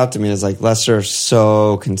stands out to me is like Leicester are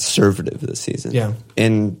so conservative this season. Yeah.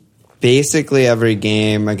 In basically every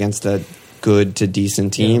game against a good to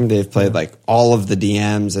decent team, they've played like all of the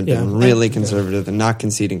DMs and been really conservative and not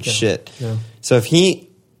conceding shit. Yeah. So if he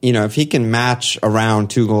can match around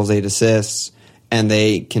 2 goals, 8 assists, and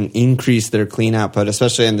they can increase their clean output,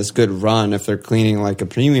 especially in this good run, if they're cleaning like a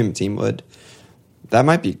premium team would, that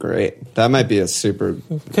might be great. That might be a super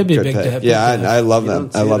could be good a big pick. dip. Yeah, I love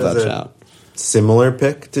that. I love that shout. Similar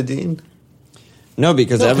pick to Dean. No,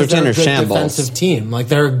 because Everton are shambles. Defensive team, like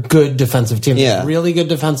they're a good defensive team. Yeah, really good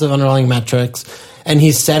defensive underlying metrics, and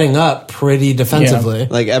he's setting up pretty defensively. Yeah.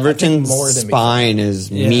 Like Everton's spine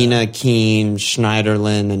is Mina, Keane,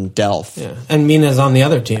 Schneiderlin, and Delph. Yeah, and Mina's on the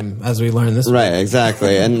other team, as we learned this week. Right,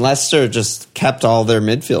 exactly. And Leicester just kept all their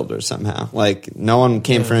midfielders somehow. Like no one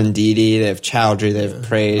came for Ndidi. They have Chowdhury. They have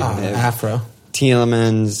Praet. They have Afro.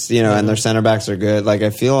 Tielemans. And their center backs are good. Like I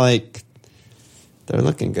feel like they're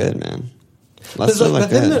looking good, man. But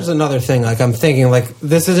then there's another thing. Like I'm thinking, like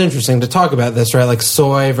this is interesting to talk about this, right? Like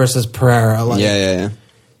Soy versus Pereira. Like, yeah.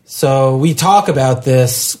 So we talk about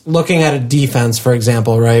this looking at a defense, for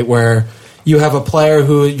example, right, where you have a player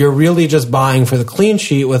who you're really just buying for the clean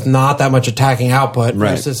sheet with not that much attacking output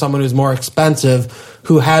versus someone who's more expensive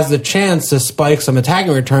who has the chance to spike some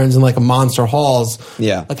attacking returns in like a monster hauls.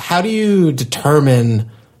 Yeah. Like how do you determine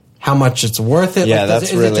how much it's worth it? Yeah, like,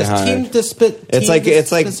 that's really hard. It's like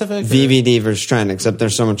VVD versus Trent, except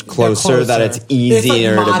they're so much closer that it's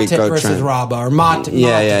easier like to be go versus Trent. Rabba or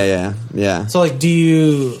Matip. Yeah. So like, do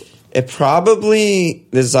you? It probably,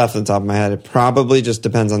 this is off the top of my head, it probably just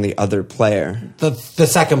depends on the other player. The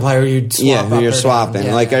second player you'd swap. Yeah, who you're swapping.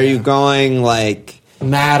 Are you going like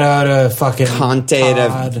Matta to fucking Conte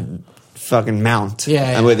to fucking Mount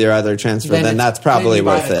with your other transfer, then that's probably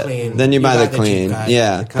worth it. Then you buy the clean.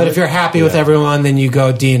 Yeah. But if you're happy with everyone, then you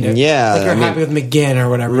go Dean. Yeah. Like you're happy with McGinn or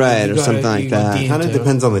whatever. Right, or something like that. It kind of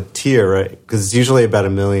depends on the tier, right? Because it's usually about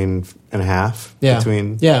 $1.5 million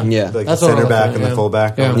between like the center back and the full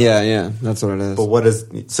back. Yeah, that's what it is. But what is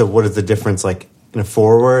the difference like in a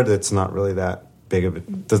forward? It's not really that big of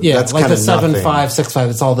it. That's like kind the of 7.5, 6.5,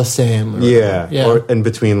 it's all the same. Or in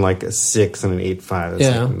between like a 6 and an 8.5,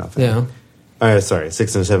 that's like nothing. Yeah. 6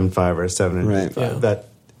 and a 7.5 or a 7 and 8.5.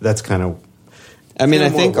 That's kind of. I mean, I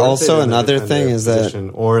think also another thing is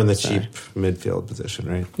that, or in the cheap midfield position,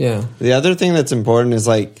 right? Yeah. The other thing that's important is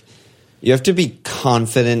like you have to be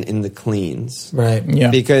confident in the cleans, right?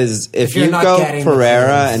 Yeah. Because if you go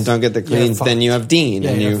Pereira and don't get the cleans, then you have Dean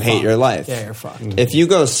and you hate your life. Yeah, you're fucked. If you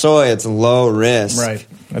go Soy, it's low risk. Right.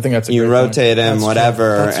 I think that's you rotate him,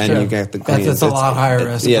 whatever, and you get the cleans. It's a lot higher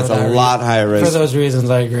risk. Yeah, it's a lot higher risk. For those reasons,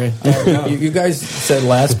 I agree. You guys said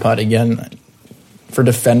last pod again for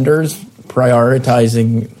defenders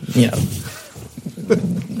prioritizing,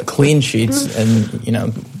 clean sheets, and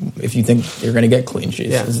if you think you're going to get clean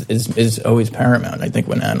sheets, is always paramount. I think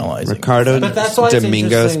when analyzing Ricardo,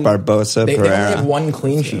 Domingos, Barbosa, they Pereira. only have one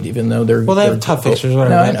clean sheet, even though they have tough fixtures. No,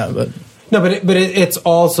 I know, but. No, but it's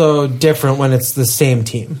also different when it's the same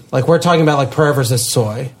team. Like we're talking about like Pereira versus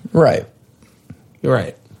Soy. Right. You're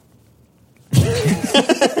right.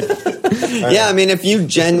 Yeah, I mean, if you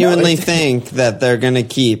genuinely think that they're going to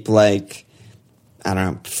keep like, I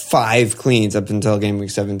don't know, 5 cleans up until game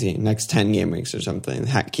week 17, next 10 game weeks or something,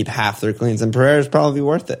 keep half their cleans, and Pereira's probably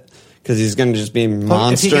worth it. Because he's going to just be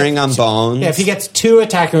monstering on Bones. Yeah, if he gets 2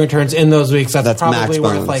 attacking returns in those weeks, that's probably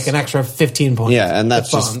worth Bones. Like an extra 15 points. Yeah, and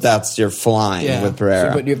that's your flying with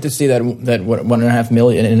Pereira. But you have to see that $1.5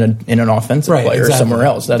 million in an offensive player somewhere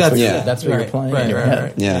else. That's what you're playing in your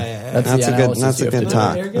head. Yeah. That's a good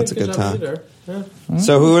talk. That's a good talk.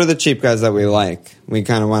 So who are the cheap guys that we like? We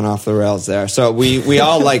kind of went off the rails there. So we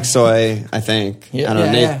all like Soy, I think. I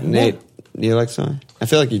don't know, Nate, do you like Soy? I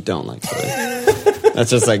feel like you don't like Soy. That's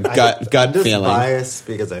just like gut feeling. I'm biased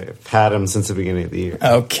because I've had him since the beginning of the year.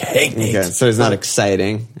 Okay, so he's not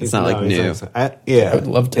exciting. It's not like new. I would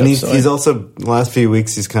love to. And he's also the last few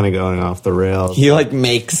weeks he's kind of going off the rails. He like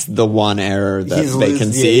makes the one error that they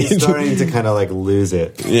concede. He's starting to kind of like lose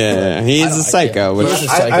it. Yeah, he's a psycho. Which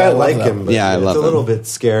I like him. But I love him. It's a little bit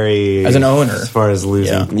scary as an owner as far as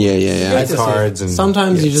losing. Yeah. Cards and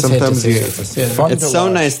sometimes you just hate to see it. It's so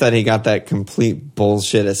nice that he got that complete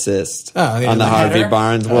bullshit assist on the Harvey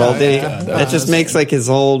Barnes worldie. It just makes like his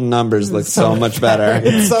whole numbers look so much better.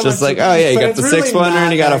 Just like, oh yeah, he got the 6-pointer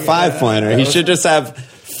and he got a 5-pointer. He should just have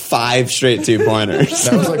 5 straight 2-pointers.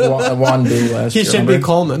 That was like Juan B last year. He should be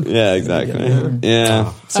Coleman. Yeah, exactly.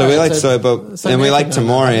 Yeah. So we like Soy, and we like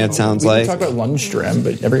Tamori. It sounds like. We talk about Lundstrom,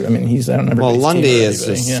 but he's I don't know. Well, Lundy is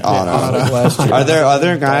just auto. Are there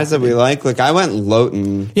other guys that we like? Like I went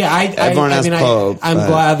Lowton. Yeah, everyone has Pope. I'm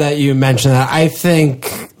glad that you mentioned that. I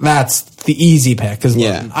think that's the easy pick.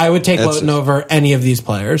 I would take Lowton over any of these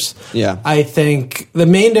players. Yeah, I think the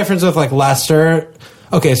main difference with like Leicester.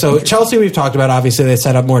 Okay, so Chelsea we've talked about. Obviously, they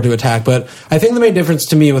set up more to attack, but I think the main difference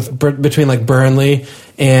to me between like Burnley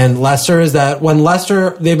and Leicester is that when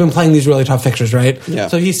Leicester, they've been playing these really tough fixtures, right? Yeah.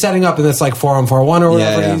 So he's setting up in this like 4-on-4-1 or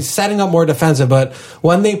whatever. Yeah. He's setting up more defensive, but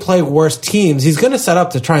when they play worse teams, he's going to set up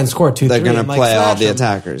to try and score 2-3. They're going to play all the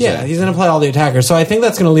attackers. Yeah, he's going to play all the attackers. So I think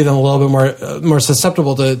that's going to leave them a little bit more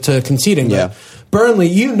susceptible to conceding. Yeah. Burnley,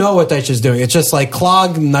 you know what Dyche is doing. It's just like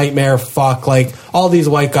clog, nightmare, fuck, like all these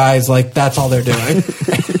white guys, like that's all they're doing.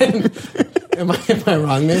 Am I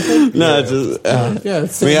wrong, Nathan? No, it's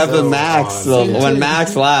just we have the Max. When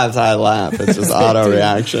Max laughs, I laugh. It's just auto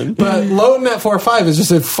reaction. But Luton at 4-5 is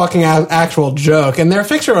just a fucking actual joke. And their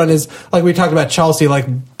fixture run is like we talked about Chelsea, like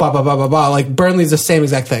blah blah blah blah blah. Like Burnley's the same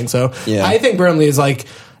exact thing. So I think Burnley is like.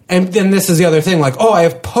 And then this is the other thing, like, I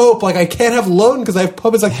have Pope, like, I can't have Luton because I have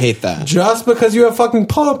Pope. It's like, I hate that. Just because you have fucking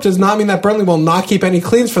Pope does not mean that Burnley will not keep any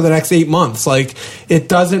cleans for the next 8 months. Like, it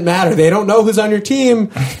doesn't matter. They don't know who's on your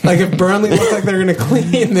team. Like, if Burnley looks like they're going to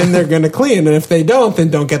clean, then they're going to clean. And if they don't,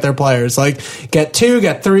 then don't get their players. Like, get 2,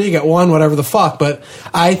 get 3, get 1, whatever the fuck. But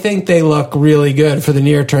I think they look really good for the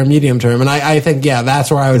near term, medium term. And I think,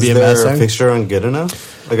 that's where I would be investing. Is their fixture run good enough?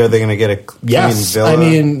 Like, are they going to get a clean Villa? I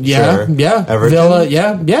mean, Sure. Everton? Villa,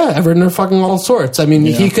 Everton are fucking all sorts. I mean,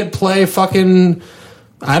 he could play fucking,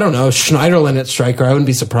 I don't know, Schneiderlin at striker. I wouldn't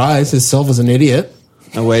be surprised. His Silva's an idiot.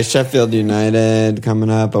 Away Sheffield United coming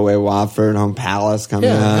up. Away Watford, home Palace coming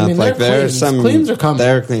up. I mean, like there's some cleans are coming.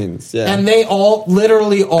 They're cleans, and they all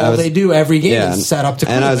they do every game is set up to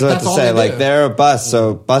clean. And I was about to say, like they're a bus,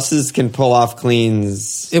 so buses can pull off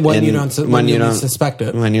cleans when you don't suspect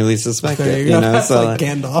it. When you least suspect it, you know. So like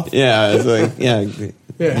Gandalf. Yeah, it's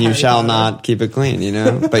like you shall not keep it clean,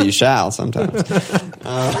 but you shall sometimes.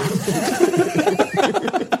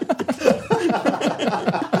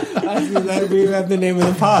 We have the name of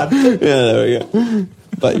the pod. Yeah, there we go.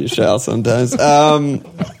 But you shall sometimes.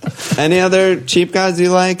 Any other cheap guys you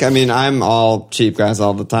like? I mean, I'm all cheap guys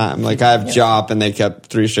all the time. Like I have Jop, and they kept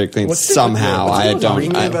 3 straight cleans somehow. I don't.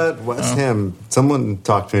 About West Ham. Someone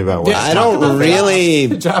talked to me about West Ham. I don't really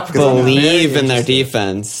believe in their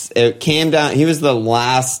defense. It came down. He was the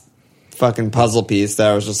last fucking puzzle piece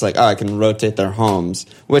that I was just like, I can rotate their homes,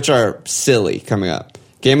 which are silly coming up.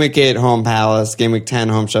 Game week 8, home Palace. Game week 10,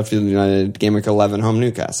 home Sheffield United. Game week 11, home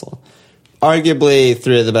Newcastle. Arguably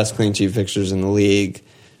 3 of the best clean sheet fixtures in the league.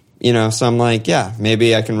 So I'm like,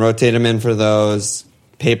 maybe I can rotate him in for those.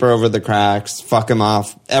 Paper over the cracks. Fuck him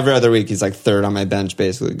off. Every other week he's like 3rd on my bench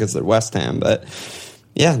basically because they're West Ham. But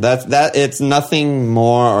that. It's nothing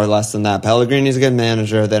more or less than that. Pellegrini's a good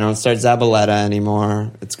manager. They don't start Zabaleta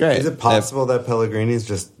anymore. It's great. Is it possible that Pellegrini's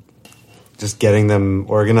just getting them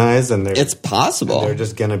organized it's possible. And they're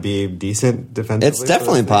just going to be decent defensively? It's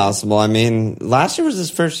definitely possible. I mean, last year was his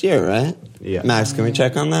first year, right? Yeah. Max, can we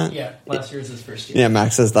check on that? Yeah, last year was his first year. Yeah,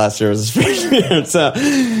 Max says last year was his first year.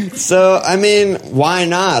 So I mean, why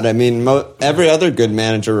not? I mean, every other good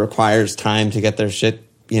manager requires time to get their shit,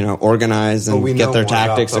 organized and get their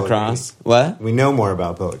tactics across. What? We know more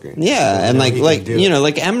about Pellegrini. Yeah, and like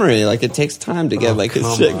Emery, like it takes time to get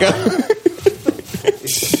his shit going.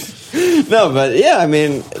 No, but I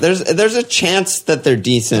mean, there's a chance that they're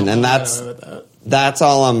decent, and that's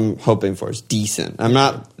all I'm hoping for is decent. I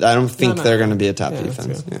don't think they're going to be a top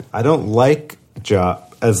defense. Yeah. I don't like Ja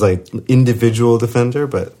as individual defender,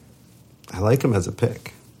 but I like him as a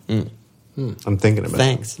pick. I'm thinking about it.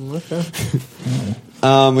 Thanks.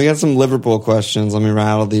 We got some Liverpool questions. Let me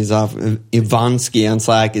rattle these off. Ivansky on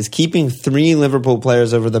Slack, is keeping 3 Liverpool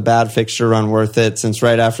players over the bad fixture run worth it? Since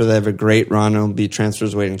right after they have a great run, it'll be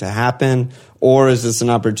transfers waiting to happen. Or is this an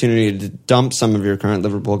opportunity to dump some of your current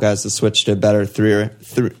Liverpool guys to switch to better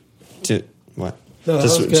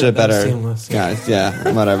guys.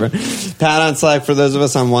 Yeah, whatever. Pat on Slack, for those of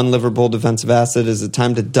us on one Liverpool defensive asset, is it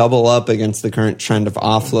time to double up against the current trend of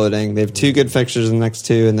offloading? They have 2 good fixtures in the next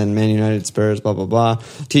 2, and then Man United, Spurs, blah, blah, blah.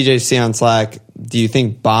 TJC on Slack, do you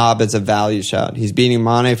think Bob is a value shout? He's beating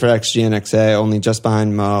Mane for XG and XA, only just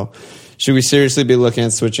behind Mo. Should we seriously be looking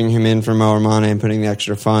at switching him in for Mo or Mane and putting the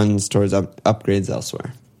extra funds towards upgrades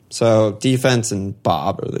elsewhere? So defense and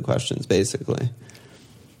Bob are the questions, basically.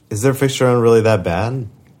 Is their fixture run really that bad?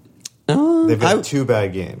 They've had 2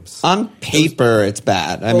 bad games. On paper, it's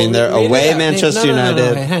bad. I mean, they're away Manchester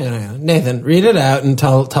United. No, hang on. Nathan, read it out and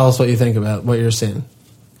tell us what you think about what you're seeing.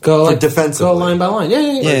 Go defensively. Go line by line.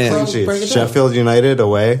 Yeah. Break it Sheffield United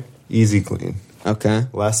away, easy clean. Okay.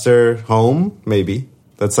 Leicester home, maybe.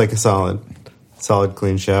 That's like a solid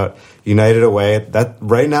clean shout. United away. That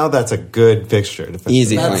right now, that's a good fixture.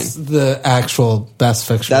 Easy clean. That's the actual best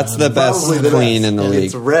fixture. That's the best clean in the league.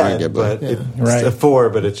 It's red, arguably. But it's a 4,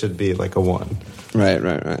 but it should be like a 1.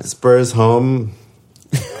 Right. Spurs home.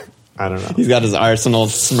 I don't know. He's got his Arsenal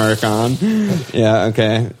smirk on. Yeah.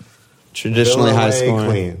 Okay. Traditionally high scoring.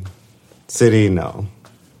 Clean. City, no.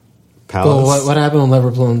 Palace. Well, what happened when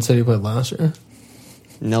Liverpool and City played last year?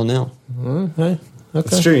 0-0. Okay.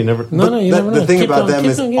 It's true. You never. You never know. The thing about them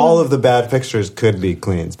is all of the bad fixtures could be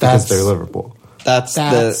cleans because they're Liverpool. That's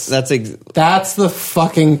the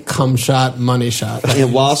fucking cum shot, money shot.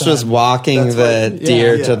 Walsh was walking the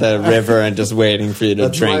deer to the river and just waiting for you to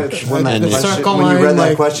drink. When you read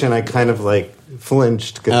that question, I kind of like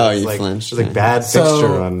flinched. You flinched. It was like bad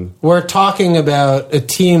fixture on. We're talking about a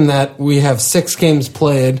team that we have 6 games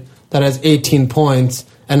played that has 18 points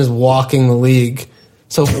and is walking the league.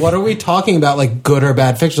 So what are we talking about? Like good or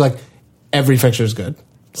bad fixtures? Like every fixture is good.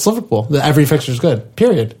 It's Liverpool. Every fixture is good.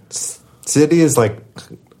 Period. City is like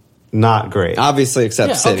not great, obviously,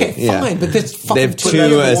 except City. Okay, fine, but this fucking they have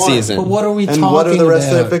 2 a season. But what are we talking about? And what are the rest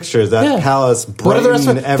about? of the fixtures? That Palace, Brighton, what are the rest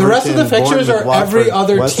of Everton, the rest of the fixtures Bournemouth, are every Watford,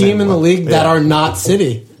 other West team Ham, in the league that are not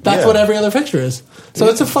City. That's what every other fixture is. So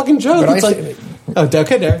it's a fucking joke. But it's like,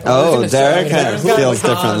 okay, Derek. Derek feels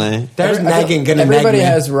differently. Derek's nagging. Everybody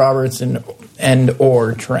has Robertson and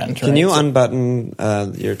or Trent. Can you unbutton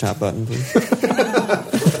your top button, please?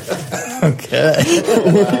 Okay.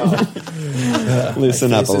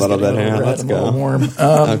 Loosen up a little bit here. Let's go. Warm.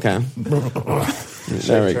 Okay.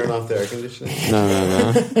 There we go. Turn off the air conditioning.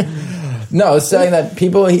 No. No, I was saying that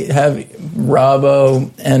people have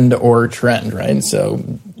Robbo and or Trent, right? So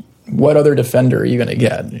what other defender are you going to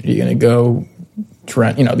get? Are you going to go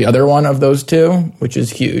Trent, the other one of those two, which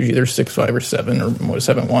is huge, either 6'5" or 7 or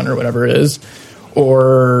 7'1" or whatever it is.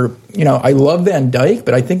 Or, I love Van Dijk,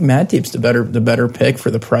 but I think Matip's the better pick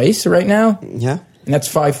for the price right now. Yeah. And that's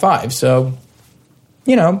 5'5". So,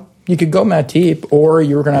 you could go Matip, or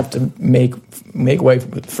you're going to have to make way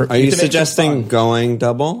for. Are you suggesting going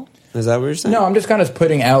double? Is that what you're saying? No, I'm just kind of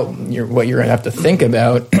putting out what you're going to have to think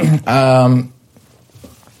about.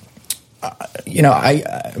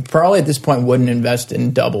 I probably at this point wouldn't invest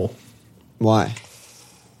in double. Why?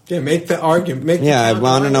 Yeah, make the argument. I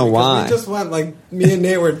want to know why. We just went me and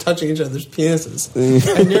Nate were touching each other's penises,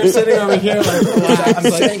 and you're sitting over here I'm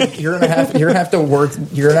saying you're gonna have to work.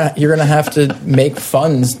 You're gonna have to make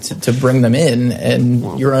funds to bring them in,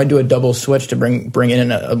 and you're gonna do a double switch to bring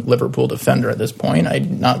in a Liverpool defender at this point.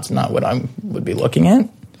 It's not what I would be looking at.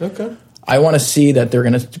 Okay. I want to see that they're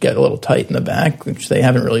going to get a little tight in the back, which they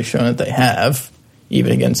haven't really shown that they have,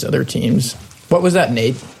 even against other teams. What was that,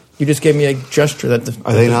 Nate? You just gave me a gesture that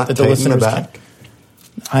are they not tight in the back?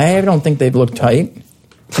 I don't think they've looked tight.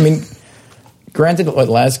 I mean, granted,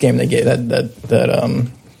 last game they gave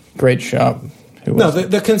that great shot.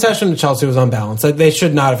 The concession to Chelsea was unbalanced. They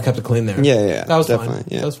should not have kept it clean there. Yeah, that was definitely. Fine.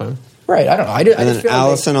 Yeah. That was fine. Right, I don't know. And then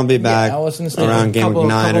Alisson will be back around game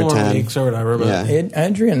 9 or 10 weeks or whatever. But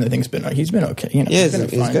Adrian, I think he's been okay.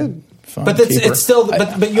 He's good. But it's still.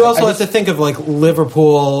 But you also have to think of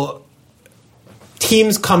Liverpool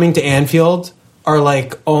teams coming to Anfield are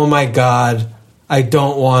like, oh my god, I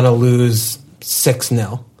don't want to lose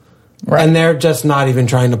 6-0. Right. And they're just not even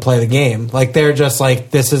trying to play the game. They're just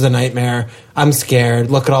this is a nightmare. I'm scared.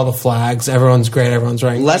 Look at all the flags. Everyone's great. Everyone's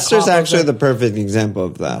right. Leicester's actually the perfect example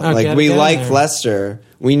of that. We like Leicester.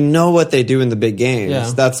 We know what they do in the big games.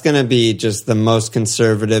 Yeah. That's going to be just the most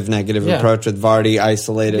conservative, negative approach with Vardy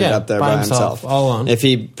isolated up there by himself. All alone. If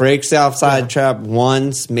he breaks the offside trap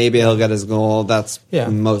once, maybe he'll get his goal. That's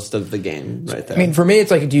most of the game right there. I mean, for me,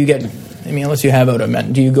 it's do you get... unless you have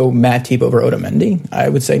Otamendi, do you go Matip over Otamendi? I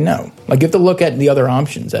would say no. You have to look at the other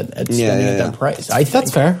options at that price. I think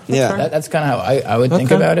that's fair. That's kind of how I would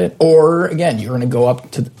think about it. Or, again, you're going to go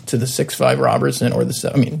up to the 6'5" Robertson or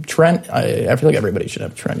the... Trent, I feel like everybody should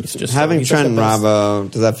have Trent. He's just having Trent and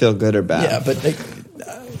Robbo, does that feel good or bad? Yeah, but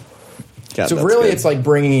so really, it's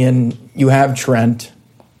bringing in. You have Trent,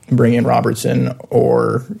 bring in Robertson,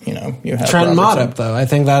 or you have Trent Matip. Though I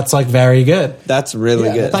think that's very good. That's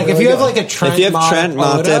really good. If you have a Trent, if you have Trent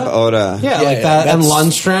Matip, Oda, that, and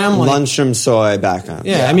Lundstrom, Soy back on.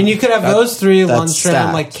 Yeah, you could have those three.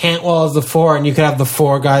 Lundstrom, Cantwell as the 4, and you could have the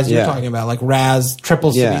 4 guys you're talking about, Raz,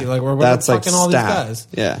 Triple C. We're fucking all these guys.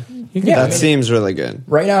 Yeah. That seems really good.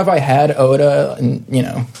 Right now, if I had Oda and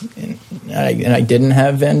I didn't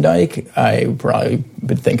have Van Dijk, I probably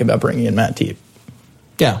would think about bringing in Matip.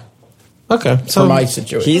 Yeah. Okay. So for my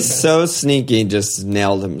situation, he's so sneaky, just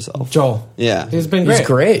nailed himself. Joel. Yeah. He's been great. He's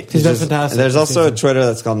great. He's been fantastic. There's also a Twitter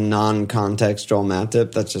that's called non-context Joel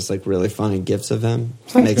Matip. That's just really funny gifs of him.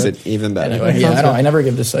 Makes it even better. Anyway, I never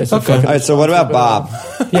give decisive. Okay. All right. So what about Bob?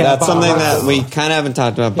 That's something that we kind of haven't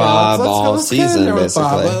talked about Bob all season, basically.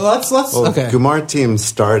 Let's okay. Gumar team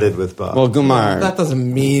started with Bob. Well, Gumar. That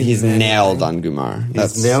doesn't mean he's nailed on Gumar.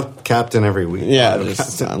 He's nailed captain every week. Yeah,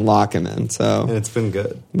 just lock him in. So and it's been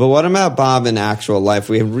good. But what about Bob in actual life?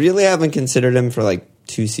 We really haven't considered him for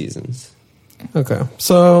 2 seasons. Okay,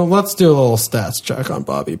 so let's do a little stats check on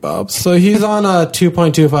Bobby Bob. So he's on a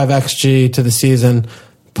 2.25 XG to the season,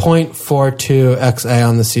 0.42 XA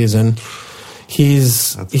on the season.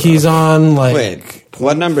 He's on like. Wait,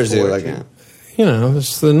 what numbers are you looking at? You know,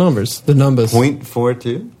 it's the numbers.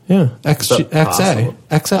 0.42? Yeah,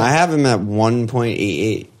 XA. I have him at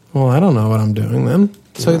 1.88. Well, I don't know what I'm doing then.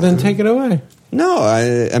 So then take it away. No,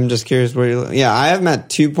 I'm just curious where you. Yeah, I have him at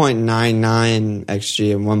 2.99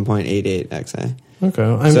 XG and 1.88 XA.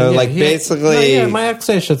 Okay, basically, my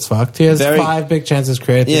XA shit's fucked. He has 5 big chances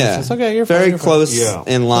created. Yeah, it's okay. You're very fine, close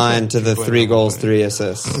in line to the 3 goals, 3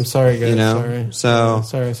 assists. I'm sorry, guys. You know,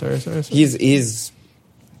 sorry. He's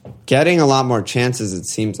getting a lot more chances, it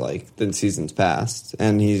seems like, than seasons past,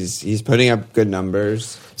 and he's putting up good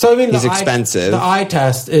numbers. So I mean, he's expensive. The eye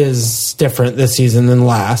test is different this season than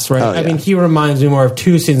last, right? I mean, he reminds me more of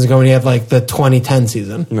 2 seasons ago when he had like the 2010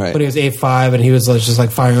 season, right? When he was 8.5 and he was just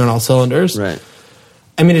like firing on all cylinders, right?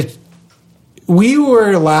 I mean, we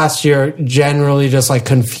were last year generally just like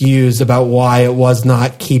confused about why it was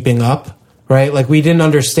not keeping up. Right, like we didn't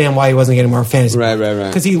understand why he wasn't getting more fantasy. Right.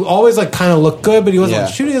 Because he always like kind of looked good, but he wasn't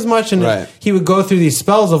like, shooting as much, and he would go through these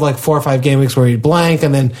spells of like 4 or 5 game weeks where he'd blank,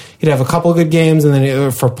 and then he'd have a couple of good games, and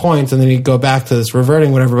then for points, and then he'd go back to this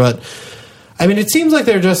reverting, whatever. But I mean, it seems like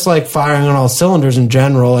they're just like firing on all cylinders in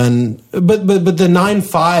general, and but the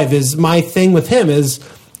 9.5 is my thing with him is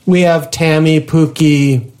we have Tammy,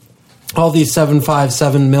 Pookie, all these 7.5,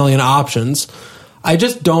 7 million options. I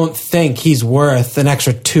just don't think he's worth an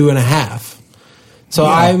extra 2.5. So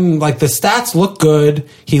I'm like, the stats look good.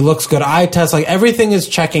 He looks good. Eye test, like everything is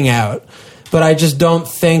checking out, but I just don't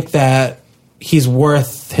think that he's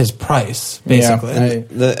worth his price, basically.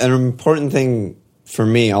 Yeah, an important thing for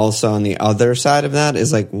me also on the other side of that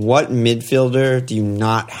is like, what midfielder do you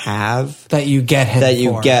not have that you get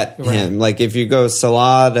him Like if you go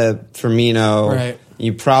Salah to Firmino,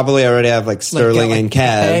 you probably already have like Sterling and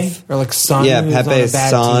Kev. Pepe, or like Son. Yeah, Pepe's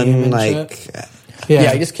Son. I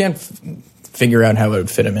just can't figure out how it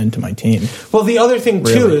would fit him into my team. Well, the other thing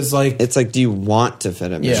too is like, it's like, do you want to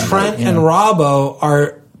fit him in? Trent and Robbo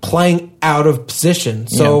are playing out of position.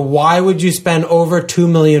 So why would you spend over 2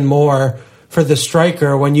 million more for the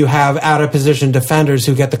striker when you have out of position defenders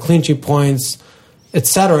who get the clean sheet points,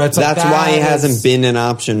 etc.? That's why he hasn't been an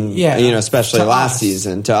option, especially last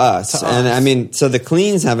season to us. And I mean, so the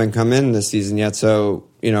cleans haven't come in this season yet. So,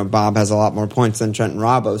 Bob has a lot more points than Trent and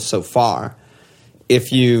Robbo so far.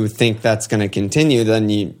 If you think that's going to continue, then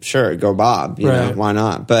go Bob. You know, why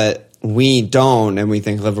not? But we don't, and we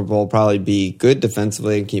think Liverpool will probably be good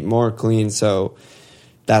defensively and keep more clean. So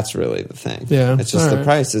that's really the thing. Yeah, it's just the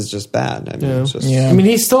price is just bad. I mean, I mean,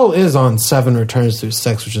 he still is on 7 returns through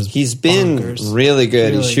 6, which is he's been really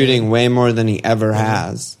good. He's shooting way more than he ever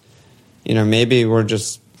has. Maybe we're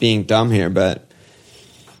just being dumb here, but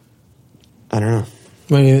I don't know.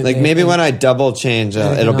 Maybe when I double change,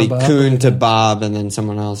 it'll be Kuhn to Bob and then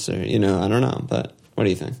someone else, or I don't know. But what do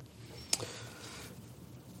you think?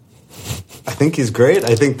 I think he's great.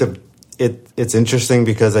 I think it's interesting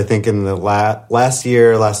because I think in the last 2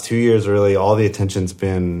 years, really all the attention's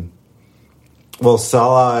been. Well,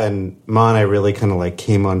 Salah and Mane really kind of like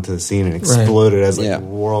came onto the scene and exploded as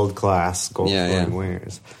world class goal scoring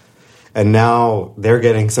wingers, and now they're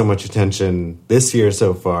getting so much attention this year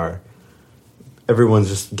so far. Everyone's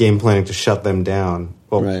just game planning to shut them down.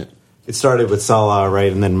 Well, it started with Salah,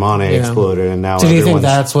 and then Mane exploded, and now. Do you think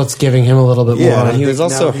that's what's giving him a little bit more? Yeah, he was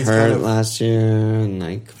also hurt last year, and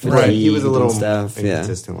he was a little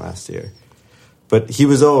inconsistent last year. But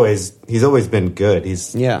he's always been good.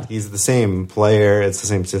 He's the same player. It's the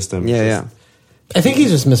same system. I think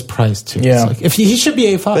he's just mispriced too. Yeah, like, if he should be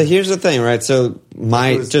 8.5. But here's the thing, right? So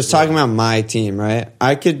talking about my team, right?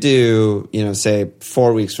 I could do say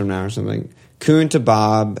 4 weeks from now or something. Kuhn to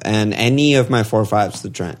Bob, and any of my 4.5s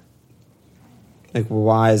to Trent. Like,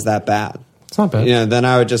 why is that bad? It's not bad. Then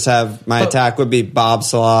I would just have my attack would be Bob,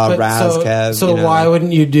 Salah, Raz, Kev. So why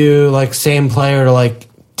wouldn't you do like same player to like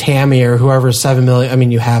Tammy or whoever's 7 million? I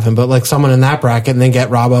mean, you have him, but like someone in that bracket, and then get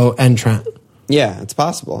Robbo and Trent. Yeah, it's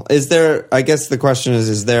possible. Is there? I guess the question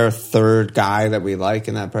is there a third guy that we like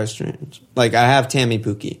in that price range? Like, I have Tammy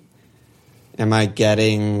Pookie. Am I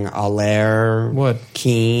getting Allaire? Wood.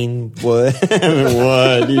 Keane? Wood?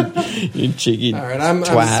 Wood. You cheeky. All right, I'm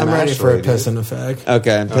ready for a piss and a fag.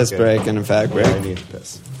 Okay, piss break and a fag break. I need to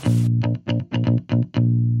piss.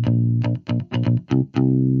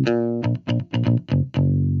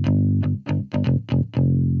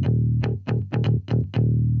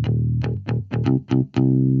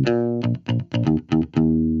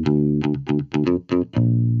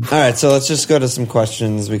 All right, so let's just go to some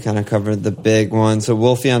questions. We kind of covered the big one. So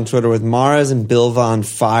Wolfie on Twitter with Mahrez and Bilva on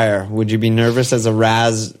fire. Would you be nervous as a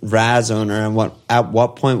Raz owner, and at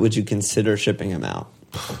what point would you consider shipping him out?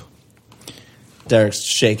 Derek's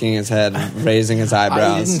shaking his head, raising his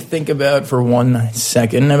eyebrows. I didn't think about for 1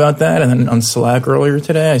 second about that, and then on Slack earlier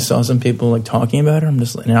today, I saw some people like talking about it. I'm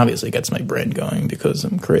just, and obviously it gets my brain going because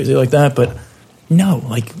I'm crazy like that. But no,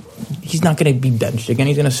 like he's not going to be benched again.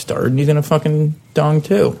 He's going to start, and he's going to fucking dong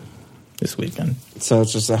too this weekend. So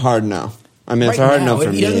it's just a hard no. I mean, it's a hard no for me.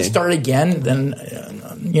 If he doesn't start again, then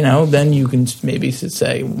then you can maybe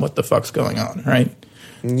say what the fuck's going on, right?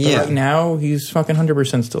 Yeah. But right now, he's fucking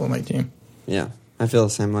 100% still on my team. Yeah, I feel the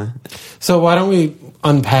same way. So why don't we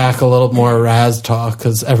unpack a little more Raz talk,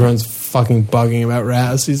 because everyone's fucking bugging about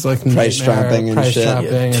Raz. He's like price dropping and shit.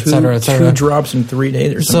 Et cetera, et cetera. 2 drops in 3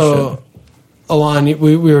 days or some shit. Alon,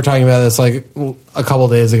 we were talking about this like a couple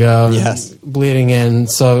days ago. Yes. Bleeding in.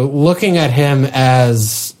 So looking at him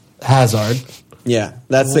as Hazard. Yeah,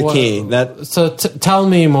 that's the key. Tell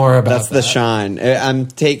me more about that's the shine. I'm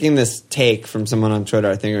taking this take from someone on Twitter.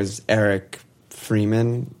 I think it was Eric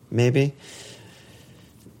Freeman, maybe.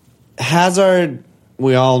 Hazard,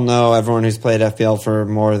 we all know, everyone who's played FPL for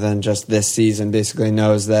more than just this season basically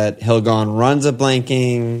knows that he'll go on runs of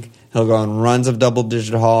blanking, he'll go on runs of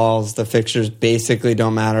double-digit hauls. The fixtures basically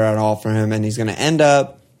don't matter at all for him, and he's going to end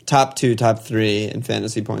up top 2, top 3 in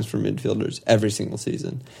fantasy points for midfielders every single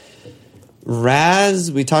season.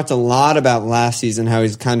 Raz, we talked a lot about last season how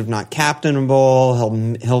he's kind of not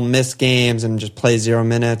captainable. He'll miss games and just play 0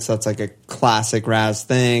 minutes. That's like a classic Raz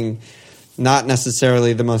thing. Not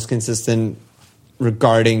necessarily the most consistent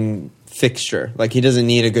regarding fixture. Like, he doesn't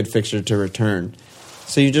need a good fixture to return.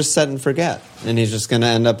 So you just set and forget. And he's just going to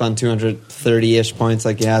end up on 230-ish points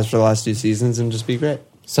like he has for the last 2 seasons and just be great.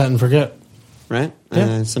 Set and forget. Right?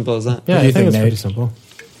 Yeah. Simple as that. Yeah, I think it's pretty simple.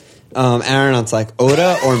 Aaron, it's like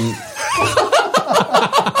Oda or...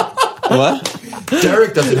 What?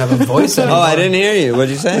 Derek doesn't have a voice anymore. Oh, I didn't hear you. What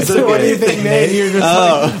did you say? So what do you think, Nate? You're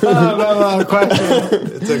just no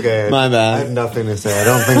question. It's okay. My bad. I have nothing to say. I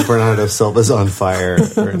don't think Bernardo Silva's on fire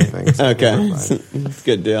or anything. So okay.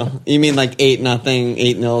 Good deal. You mean like 8-0,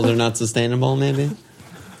 8-0s are not sustainable, maybe?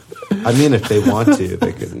 I mean, if they want to,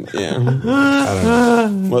 they could. Yeah. I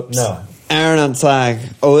don't know. Whoops. No. Aaron on Slack,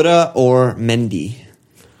 Oda or Mendy?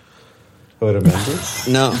 Oda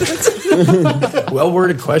Mendy? No.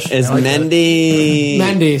 Well-worded question. Is like Mendy...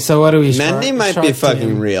 Mendy, so what do we... Mendy might be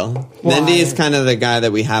fucking real. Why? Mendy is kind of the guy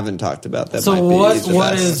that we haven't talked about. That so might be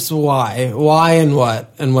what is why? Why and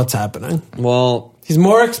what? And what's happening? Well... He's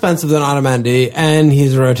more expensive than Otamendi, and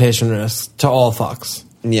he's a rotation risk to all fucks.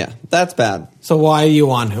 Yeah, that's bad. So why you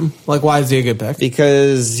want him? Like, why is he a good pick?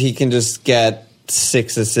 Because he can just get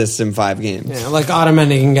 6 assists in 5 games. Yeah, like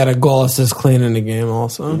Otamendi can get a goal assist clean in a game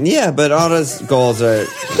also. Yeah, but Otta's goals are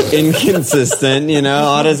inconsistent,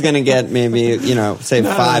 Otta's going to get maybe, say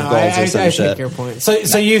 5 goals or some shit. I take your point.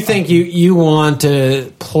 So you think you want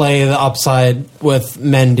to play the upside with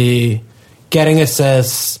Mendy, getting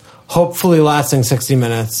assists, hopefully lasting 60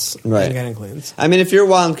 minutes, right, and getting cleans. I mean, if you're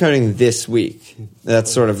wildcarding this week,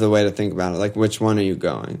 that's sort of the way to think about it. Like, which one are you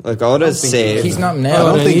going? Like, Oda's safe. He's not I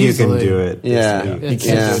nailed. don't think you can do it. Yeah.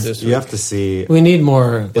 You have to see we need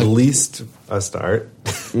more. At least a start.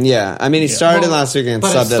 Yeah. I mean, he started last week and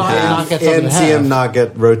subbed at half. And see him not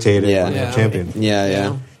get rotated when you're champion.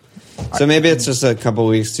 Yeah. So maybe it's just a couple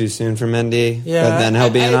weeks too soon for Mendy, but then he'll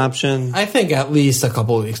be an option. I think at least a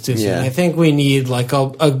couple weeks too soon. Yeah. I think we need like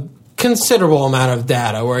a considerable amount of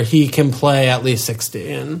data where he can play at least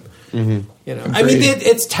 60 and I mean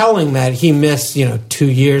it's telling that he missed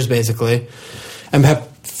 2 years basically and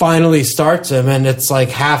Pep finally starts him and it's like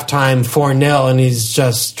halftime 4-0 and he's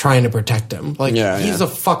just trying to protect him he's a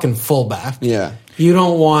fucking fullback. You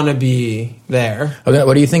don't want to be there. Okay,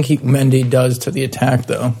 what do you think Mendy does to the attack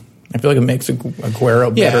though? I feel like it makes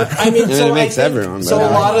Aguero better. I mean, it makes everyone better. So a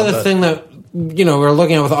lot of the thing that we're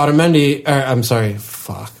looking at with Otamendi,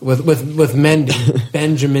 with Mendy,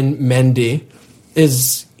 Benjamin Mendy,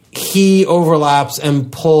 is he overlaps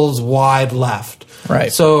and pulls wide left.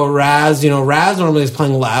 Right. So Raz normally is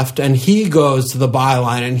playing left, and he goes to the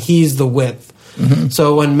byline, and he's the width. Mm-hmm.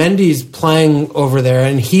 So when Mendy's playing over there,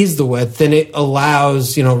 and he's the width, then it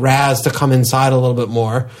allows Raz to come inside a little bit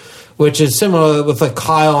more, which is similar with like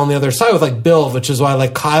Kyle on the other side with like Bill, which is why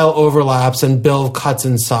like Kyle overlaps and Bill cuts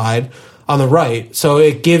inside on the right, so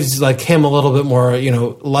it gives like him a little bit more,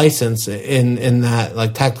 license in that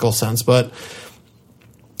like tactical sense. But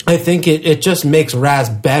I think it just makes Raz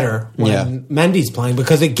better when Mendy's playing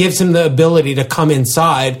because it gives him the ability to come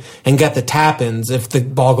inside and get the tap-ins if the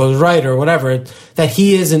ball goes right or whatever. That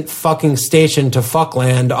he isn't fucking stationed to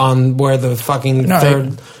fuckland on where the fucking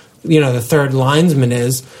third the third linesman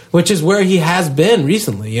is, which is where he has been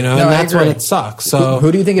recently, and that's when it sucks. So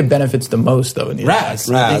who do you think it benefits the most, though? In the Raz.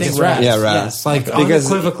 Raz. I think it's Raz. Yeah, Raz. Yes. Like,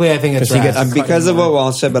 unequivocally, I think it's Raz. Because of what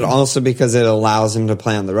Walsh said, but also because it allows him to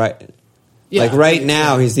play on the right. Yeah. Like right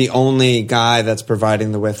now, he's the only guy that's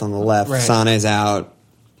providing the width on the left. Right. Sane's out.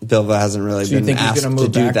 Bilva hasn't really been asked to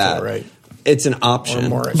do that. Right? It's an option,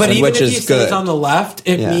 but even which if he is stays good. on the left,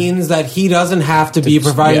 it means that he doesn't have to be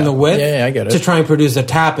providing the width I get it. to try and produce the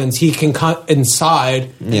tap-ins. He can cut inside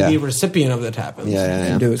and be recipient of the tap-ins.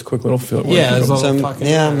 Yeah. Do his quick little field.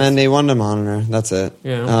 Mendy, one to monitor. That's it.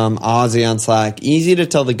 Yeah. Ozzy on Slack. Easy to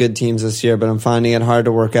tell the good teams this year, but I'm finding it hard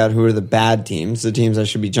to work out who are the bad teams. The teams I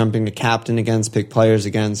should be jumping to captain against, pick players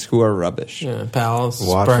against, who are rubbish. Yeah, Palace,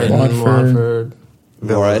 Watford. Brighton, Watford,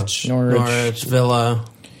 Norwich, Villa.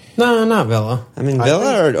 No, not Villa. I mean,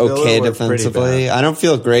 Villa are okay Villa were defensively. I don't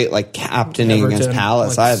feel great like captaining against Everton,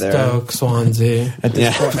 Palace Like either. Stoke, Swansea. At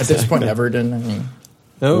this point, Everton. I mean,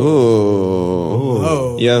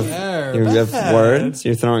 Ooh. You have bad. words?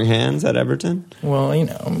 You're throwing hands at Everton? well, I'm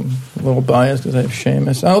a little biased because I have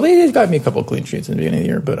Seamus. Oh, they got me a couple of clean sheets in the beginning of the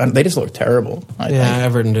year, but they just look terrible. I think.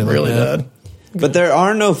 Everton did really look bad. But there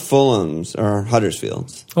are no Fulhams or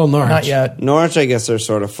Huddersfields. Oh, Norwich. Not yet. Norwich, I guess, are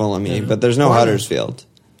sort of Fulham-y, but there's no Huddersfield.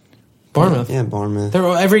 Bournemouth. Yeah, Bournemouth.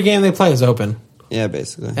 Every game they play is open. Yeah,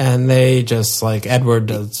 basically. And they just, Edward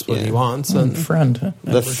does what he wants. And Friend. Huh?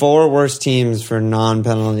 The four worst teams for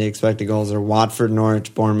non-penalty expected goals are Watford,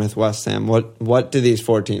 Norwich, Bournemouth, West Ham. What do these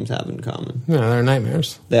four teams have in common? they're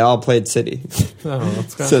nightmares. They all played City. Oh,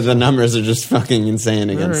 let's go. So the numbers are just fucking insane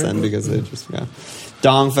against them because they just go.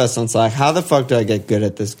 Domfest on Slack. How the fuck do I get good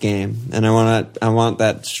at this game? And I want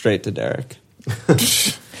that straight to Derek.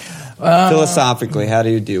 Philosophically, how do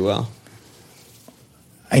you do well?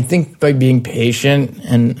 I think by being patient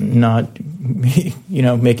and not,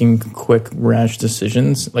 making quick, rash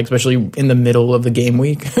decisions, like especially in the middle of the game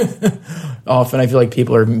week. Often I feel like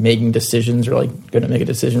people are making decisions or going to make a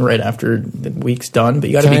decision right after the week's done, but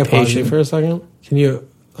you got to be Can I pause patient you for a second? Can you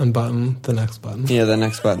unbutton the next button? Yeah, the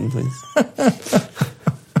next button, please.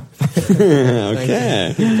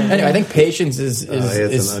 Okay. Anyway, I think patience is he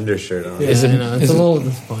has an undershirt on. Is I know, it's a little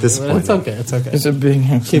disappointing. It's okay. It's okay. It's a big.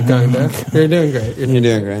 Keep going, Derek. You're doing great. You're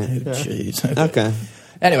doing great. Jeez. Okay.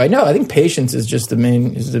 Anyway, no, I think patience is just the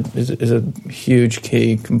main is a huge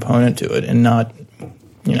key component to it, and not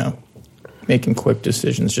making quick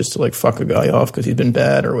decisions just to fuck a guy off because he's been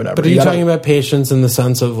bad or whatever. But are you talking about patience in the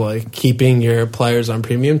sense of keeping your players on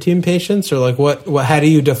premium team patience, or what? How do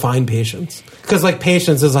you define patience? Because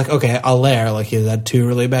patience is okay, Allaire, he's had two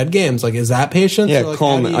really bad games. Is that patience? Yeah, or,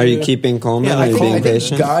 Coleman. Are you keeping Coleman? Yeah, are you being I think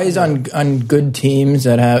patient? guys on good teams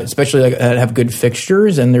that have, especially that have good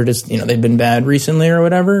fixtures, and they're just they've been bad recently or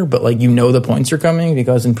whatever. But the points are coming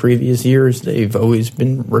because in previous years they've always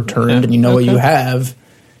been returned, and what you have.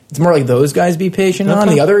 It's more like those guys be patient on.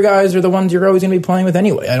 The other guys are the ones you're always going to be playing with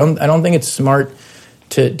anyway. I don't think it's smart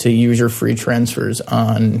to use your free transfers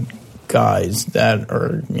on guys that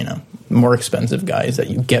are more expensive guys that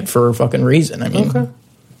you get for a fucking reason. I mean,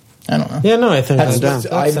 I don't know. Yeah, no, I think that's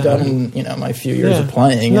I've done my few years of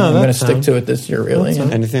playing. No, and I'm going to that's stick to it this year. Really.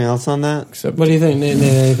 Anything else on that? Except What do you think? Nate,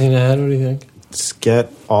 anything to add? What do you think? Just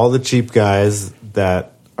get all the cheap guys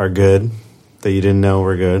that are good that you didn't know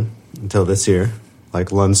were good until this year. Like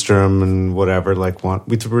Lundstrom and whatever, we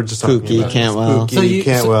were just talking Pookie, about Cantwell.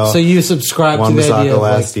 Cantwell. So you subscribe to the idea of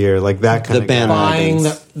last year, that kind the of buying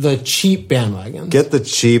bandwagons. the cheap bandwagons. Get the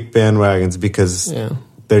cheap bandwagons because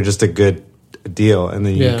they're just a good deal, and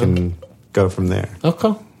then you can go from there.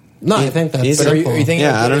 Okay. No, I think that's Easy. But are you simple. thinking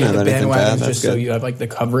Yeah, I don't have the anything bad. bandwagons That's just so good. you have the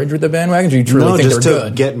coverage with the bandwagons? Or you truly No, think just they're to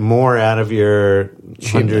good? get more out of your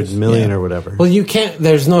 100 million or whatever. Well, you can't.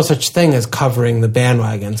 There's no such thing as covering the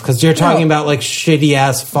bandwagons because you're talking about shitty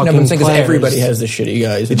ass fucking I'm saying because players. everybody has the shitty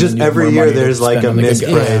guys. It just every year there's a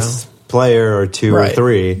mispriced player or two or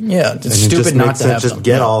three. Yeah, it's and stupid it just not makes to sense. have Just them.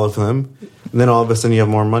 get all of them, and then all of a sudden you have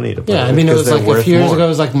more money to play. Yeah, I mean, it was because they're a worth few years more. ago. It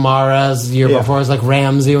was Mahrez. The year before, it was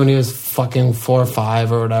Ramsey when he was fucking 4 or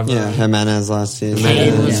 5 or whatever. Yeah, Jimenez last season.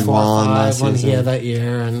 Kane was 4 or Juan 5 last when he season. had that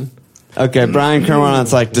year, and Okay, Brian Kerwin,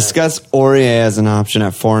 it's discuss Aurier as an option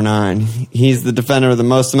at 4'9". He's the defender with the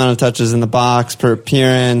most amount of touches in the box per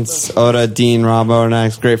appearance. Oda, Dean, Robbo,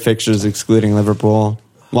 next. Great fixtures excluding Liverpool.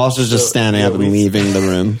 Walsh is just standing up and leaving the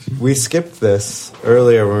room. We skipped this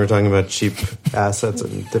earlier when we were talking about cheap assets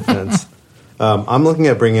and defense. I'm looking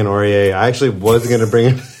at bringing Aurier. I actually was going to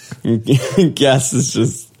bring it. Guess is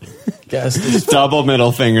just double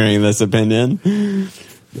middle fingering this opinion.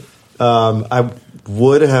 I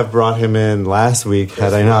would have brought him in last week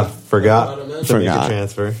had I not forgot to make a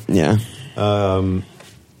transfer. Yeah.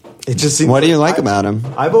 It just seems. What do you like about him?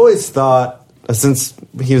 I've always thought, since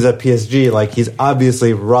he was at PSG, like he's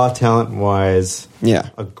obviously raw talent wise,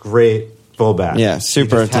 a great fullback. Yeah,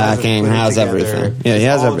 super attacking, has everything. Yeah, he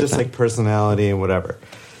has everything. Just like personality and whatever.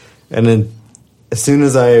 And then as soon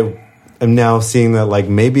as I am now seeing that, like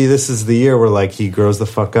maybe this is the year where like he grows the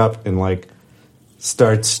fuck up and like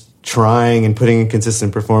starts trying and putting in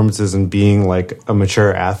consistent performances and being like a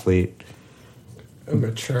mature athlete. A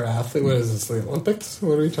mature athlete? What is this, the Olympics?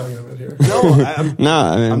 What are we talking about here?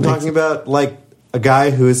 I'm talking about like a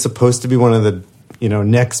guy who is supposed to be one of the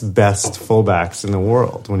next best fullbacks in the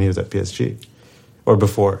world when he was at PSG, or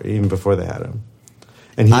even before they had him,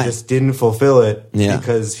 and he just didn't fulfill it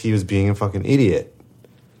because he was being a fucking idiot.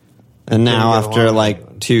 And now after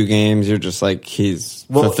like 2 games, you're just like he's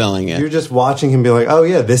fulfilling it. You're just watching him be like, oh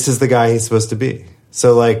yeah, this is the guy he's supposed to be.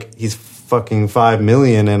 So like he's fucking $5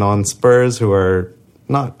 million and on Spurs, who are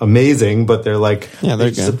not amazing, but they're like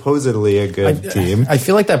they're supposedly a good team. I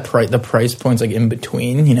feel like the price point's like in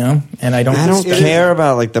between, and I don't care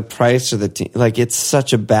about like the price of the team. Like it's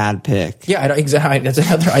such a bad pick. Yeah, exactly. That's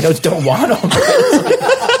another. I just don't want them.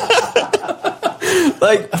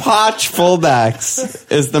 Like Poch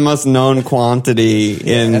fullbacks is the most known quantity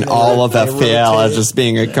in all of FPL as just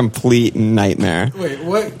being a complete nightmare. Wait,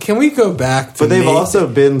 what? Can we go back to But they've also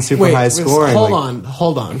been super high scoring.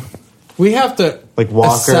 Hold on. We have to like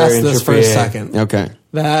Walker assess and this for a second. Okay.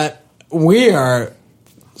 That we are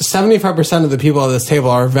 75% of the people at this table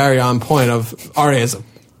are very on point of Aurier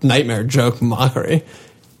a nightmare joke mockery.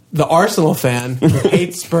 The Arsenal fan who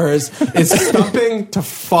hates Spurs is stumping to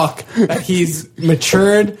fuck that he's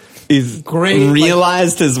matured. He's great,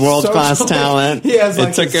 realized his world-class talent. He has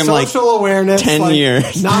it took him social awareness, 10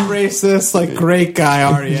 years. Not racist, like great guy,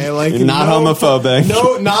 Aurier. Like not homophobic.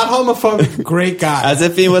 No, not homophobic. Great guy. As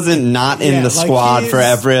if he wasn't not in the squad for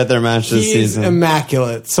every other match this season. He's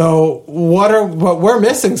immaculate. So we're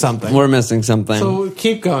missing something. We're missing something. So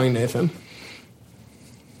keep going, Nathan.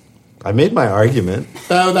 I made my argument.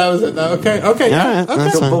 That was it. Okay. Yeah,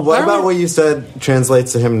 okay. But what about what you said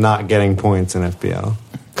translates to him not getting points in FPL?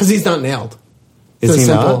 Because he's not nailed. Is he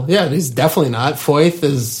not? Yeah, he's definitely not. Foyth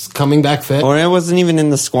is coming back fit. Or it wasn't even in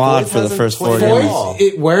the squad for the first 4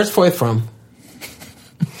 games. Where's Foyth from?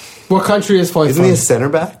 What country is Foyth from? Isn't he a center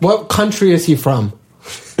back? What country is he from?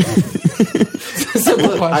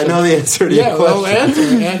 Simple question. I know the answer to your question. Well,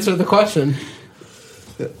 answer the question.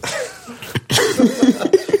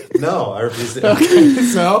 No, I refuse to. Okay,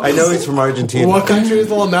 so I know he's from Argentina. What country is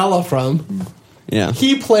Lamella from? Yeah,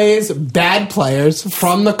 he plays bad players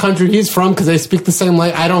from the country he's from because they speak the same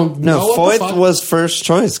language. I don't know. No, Foyth was first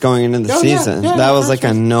choice going into the season. That was like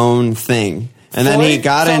a known thing. And then he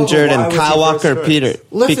got injured, and Kyle Walker-Peters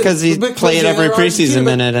because he played every preseason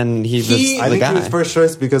minute, and he was the guy. I think he was first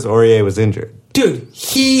choice because Aurier was injured. Dude,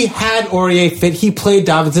 he had Aurier fit. He played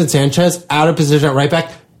Davinson Sanchez out of position at right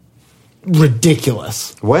back.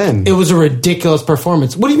 Ridiculous. When? It was a ridiculous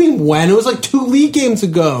performance. What do you mean when? It was like 2 league games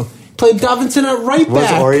ago. Played Davinson at right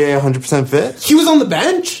back. Was Aurier 100% fit? He was on the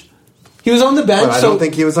bench. He was on the bench. But I don't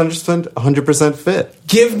think he was 100% fit.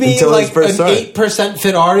 Give me like an 8%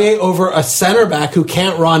 fit Aurier over a center back who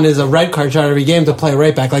can't run as a red card shot every game to play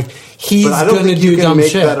right back. Like he's going to do dumb shit. I don't think you can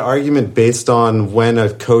make that argument based on when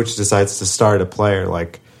a coach decides to start a player.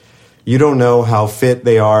 Like you don't know how fit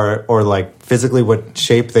they are or like physically what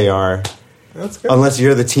shape they are. That's good. Unless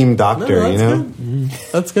you're the team doctor, Good.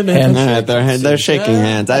 That's good. They're shaking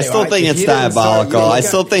hands. I still think it's diabolical. I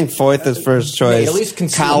still think Foyth is first choice.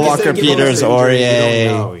 Kyle Walker-Peters,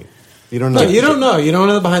 Aurier. You don't know. You don't know. You don't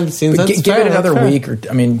know the behind the scenes. Give it another week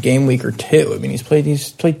game week or 2. I mean, he's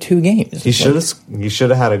played 2 games. He should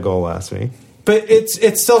have had a goal last week. But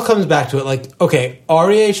it still comes back to it. Like, okay,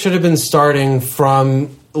 Aurier should have been starting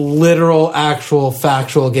from literal, actual,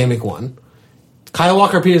 factual game week 1. Kyle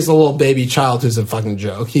Walker-Peters is a little baby child who's a fucking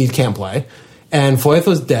joke. He can't play. And Foyth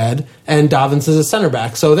was dead, and Davinson's a center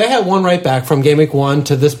back. So they had one right back from game week 1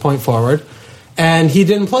 to this point forward, and he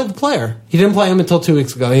didn't play the player. He didn't play him until 2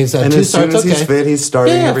 weeks ago. He said, and 2 as starts, soon as he's fit, he's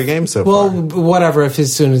starting every game so far. Well, whatever. If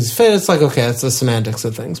as soon as he's fit, it's like, okay, it's the semantics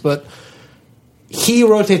of things. But he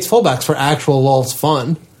rotates fullbacks for actual lulz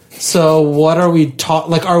fun. So what are we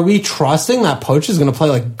are we trusting that Poch is going to play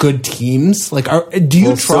like good teams? Like, do you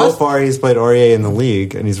trust? So far, he's played Aurier in the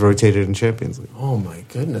league, and he's rotated in Champions League. Oh my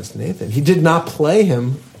goodness, Nathan! He did not play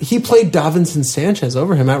him. He played Davinson Sanchez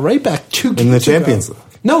over him at right back 2 games in the Champions League.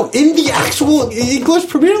 No, in the actual English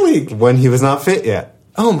Premier League when he was not fit yet.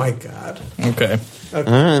 Oh my god. Okay. All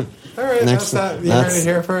right. All right, that's that. You heard it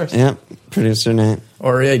here first. Yep, producer Nate.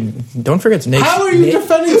 Or don't forget it's Nate's. How are you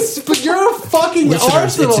defending? But you're a fucking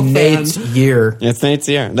Arsenal fan. It's Nate's year. It's Nate's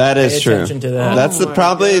year. That is Pay true. attention to that. That's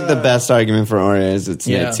probably the best argument for Aurier is it's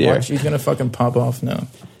Nate's year. Watch, he's gonna fucking pop off now.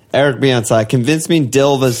 Eric Beyonce, convince me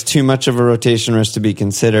Dilva's too much of a rotation risk to be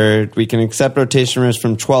considered. We can accept rotation risk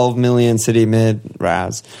from 12 million City mid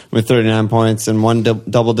Raz with 39 points and one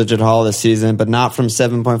double-digit haul this season, but not from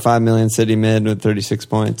 7.5 million City mid with 36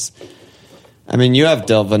 points. I mean, you have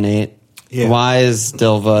Dilva, Nate. Yeah. Why is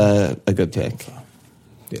Dilva a good pick?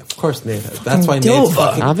 Yeah, of course, Nate. That's why Dilva. Nate's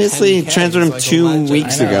fucking obviously transferred him 2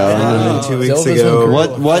 weeks ago. 2 weeks ago.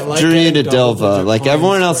 What drew you to Dilva? Like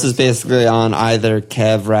everyone else is basically on either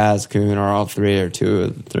Kev, Raz, Kuhn, or all three, or two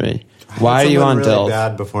of the three. Why are you on really Dilva?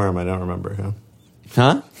 Bad before him. I don't remember who.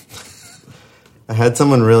 Huh? I had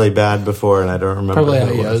someone really bad before, and I don't remember. Probably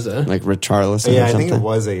who it was. Ayoze. Like Richarlison. Yeah, or I something? think it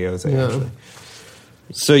was Ayoze. Yeah. Actually.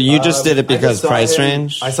 So you just did it because price him,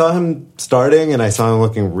 range? I saw him starting, and I saw him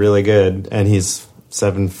looking really good, and he's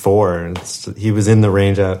 7'4", and he was in the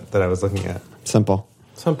range that I was looking at. Simple.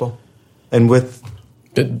 And with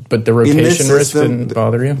but the rotation risk didn't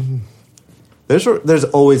bother you. There's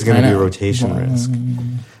always going to be rotation risk,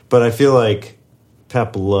 but I feel like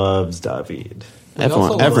Pep loves David.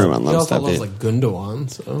 Everyone loves David. He also loves like Gundogan.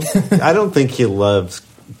 So I don't think he loves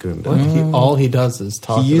Gundogan. all he does is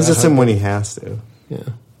talk. He uses him when he has to. Yeah.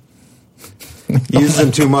 He uses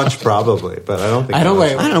him too much, probably, but I don't think. I don't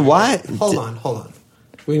know why. Hold on.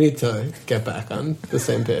 We need to get back on the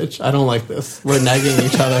same page. I don't like this. We're nagging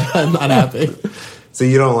each other. I'm not happy. So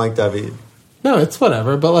you don't like David? No, it's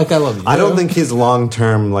whatever. But like, I love you. I don't think he's long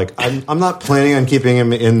term. Like, I'm not planning on keeping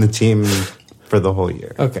him in the team for the whole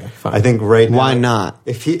year. Okay, fine. I think right now. Why not?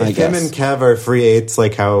 If him and Kev are free eights,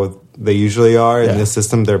 like how they usually are in this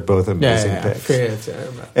system, they're both amazing picks. Free eights,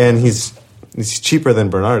 and he's cheaper than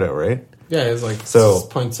Bernardo, right? Yeah, it's like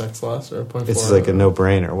 0.6 less or 0.4. It's like a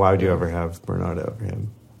no-brainer. Why would you ever have Bernardo over him?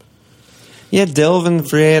 Yeah, Dilv and the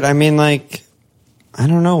free eight. I mean, like, I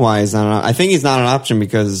don't know why he's not. I think he's not an option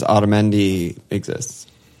because Otamendi exists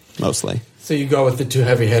mostly. So you go with the two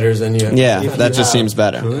heavy hitters, and that just seems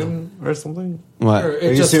better. Kuhn or something? What?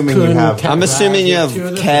 Are you assuming you have? I'm assuming you have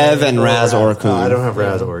Kev and Raz or Kuhn. I don't have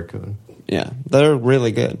Raz or Kuhn. Yeah, they're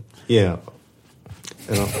really good. Yeah.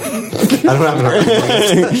 I don't have an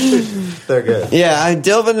argument. They're good. Yeah,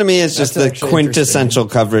 Dilvin to me is just the quintessential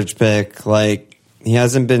coverage pick. Like, he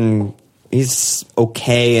hasn't been... He's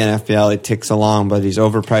okay in FPL. He ticks along, but he's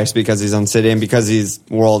overpriced because he's on City and because he's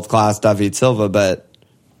world-class David Silva, but...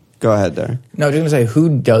 Go ahead there. No, I was going to say,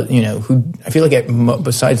 who does, I feel like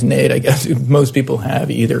besides Nate, I guess most people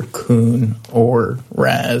have either Kuhn or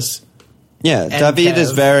Raz. Yeah, David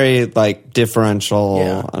is very,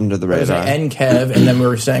 differential under the radar. And Kev, and then we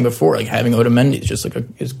were saying before, having Otamendi is just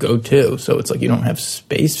his go-to. So it's like you don't have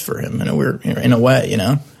space for him in a way,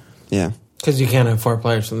 Yeah. Because you can't have 4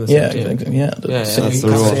 players from the same team. Exactly, yeah. That's the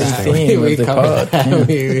rule. We covered that.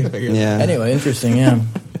 Yeah. Anyway, interesting, yeah.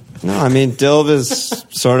 No, I mean, Dilv is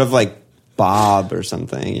sort of like Bob or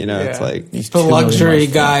something, It's like... He's the luxury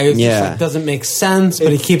guy who just doesn't make sense,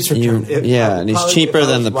 but he keeps returning. And he's cheaper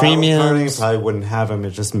than the premiums. I probably wouldn't have him.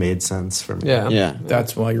 It just made sense for me. Yeah.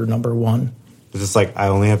 That's why you're number one. It's just I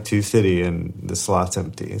only have 2 City and the slot's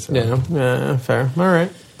empty. So. Yeah, fair. All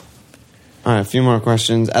right. All right, a few more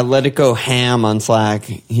questions. Atletico Ham on Slack.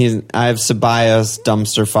 I have Ceballos,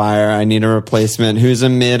 dumpster fire. I need a replacement. Who's a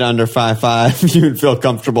mid under 5'5"? You'd feel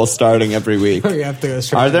comfortable starting every week.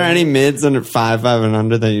 Are there any mids under 5'5" and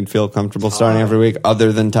under that you'd feel comfortable starting every week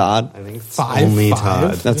other than Todd? I think it's only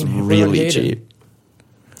Todd. That's really cheap.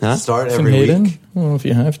 Huh? Start every week. Well, if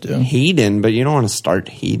you have to. Hayden, but you don't want to start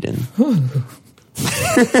Hayden.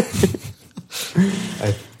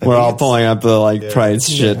 We're all pulling up the price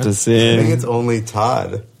shit to see. I think it's only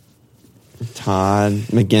Todd.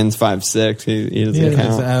 McGinn's 5'6". He doesn't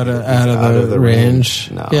count. Out of the range.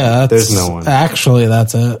 No, yeah, there's no one. Actually,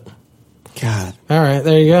 that's it. God. All right,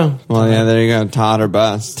 there you go. Well, yeah, there you go. Todd or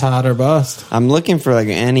bust. I'm looking for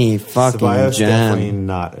any fucking Ceballos gem. Definitely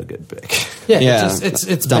not a good pick. Yeah. It's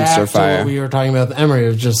dumpster back fire. to what we were talking about with Emery.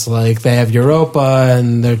 It's just they have Europa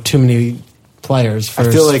and there are too many players for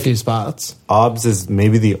a few spots. Obbs is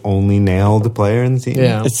maybe the only nailed player in the team.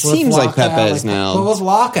 Yeah. It seems like Pepe is nailed. But with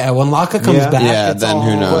Laka, when Laka comes back, then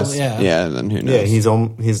who knows? Then who knows?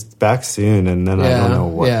 Yeah, he's back soon, and then I don't know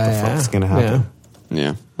what the fuck's going to happen.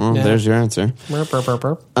 Yeah. Well, there's your answer.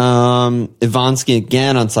 Burp. Ivansky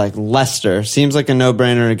again on Leicester. Seems like a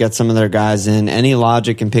no-brainer to get some of their guys in. Any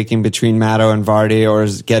logic in picking between Matto and Vardy, or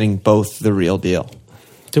is getting both the real deal?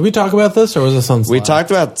 Did we talk about this, or was this on Slack? We talked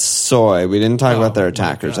about Soy. We didn't talk about their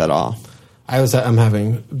attackers at all. I'm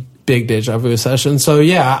having big deja vu session. So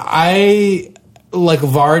yeah, I like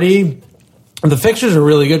Vardy. The fixtures are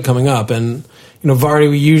really good coming up, and Vardy,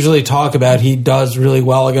 we usually talk about he does really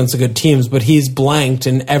well against the good teams, but he's blanked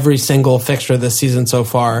in every single fixture this season so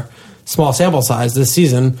far. Small sample size this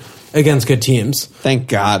season against good teams. Thank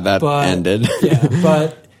God that ended. Yeah,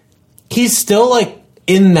 but he's still like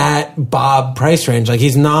in that Bob price range. Like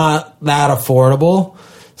he's not that affordable.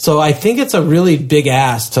 So I think it's a really big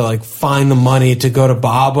ask to like find the money to go to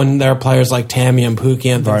Bob when there are players like Tammy and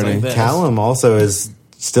Pookie and things like this. Callum also is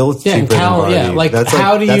still cheaper than Vardy. Yeah, like that's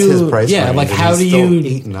how do you? That's his price yeah, range, like how do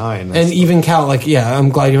you? 8-9, and even Callum, like I'm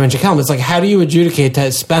glad you mentioned Callum. It's like how do you adjudicate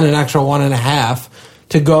to spend an extra 1.5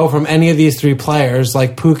 to go from any of these three players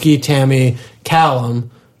like Pookie, Tammy, Callum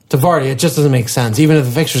to Vardy? It just doesn't make sense, even if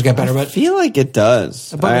the fixtures get better. But I feel like it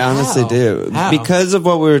does. I honestly do. How? Because of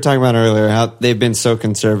what we were talking about earlier, how they've been so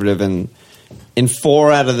conservative, and in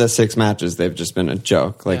 4 out of the 6 matches, they've just been a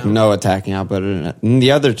joke. Like no attacking output. And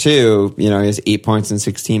the other 2, he has 8 points and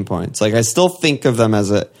 16 points. Like I still think of them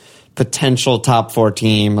as a potential top 4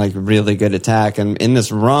 team, like really good attack. And in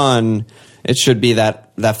this run, it should be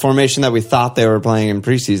that formation that we thought they were playing in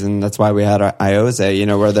preseason. That's why we had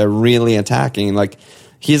Ioze, where they're really attacking. Like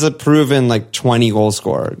he's a proven like 20 goal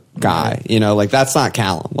scorer guy. Like that's not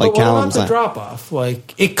Callum. Like Callum's not the drop off.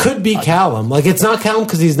 Like it could be Callum. Like it's not Callum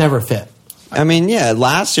because he's never fit. I mean, yeah.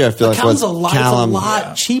 Last year I feel like Callum's was Callum a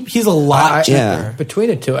lot cheap. He's a lot cheaper. Yeah. Between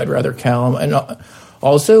the two, I'd rather Callum. And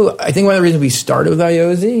also, I think one of the reasons we started with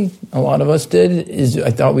Ioze, a lot of us did, is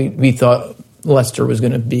I thought we thought Leicester was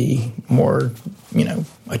going to be more,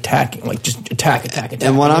 attacking, like just attack.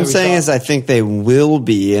 And what I'm saying is, I think they will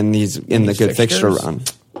be in the good fixture run.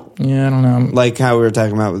 Yeah, I don't know. Like how we were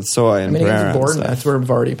talking about with Soy and Pereira. That's where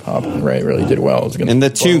Vardy popped. Right, really did well. In the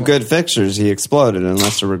 2 good fixtures, he exploded, and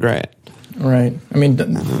Leicester were great. Right. I mean, I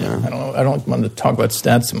don't know. I don't want to talk about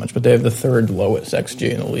stats so much, but they have the 3rd lowest XG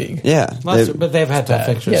in the league. Yeah, but they've had tough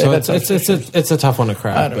fixtures, so it's a tough one to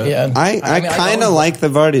crack. I kind of like the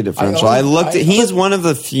Vardy differential. He's one of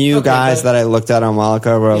the few guys that I looked at on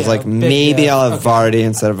Wildcard where I was like, maybe I'll have Vardy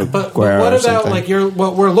instead of Aguero. But what about like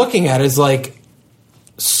what we're looking at is like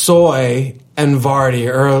Soy and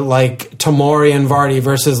Vardy, or like Tomori and Vardy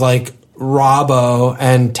versus like Robbo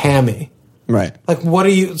and Tammy. Right. Like, what are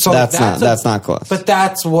you? So that's not close. But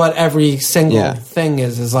that's what every single thing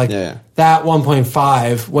is like that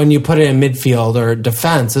 1.5 when you put it in midfield or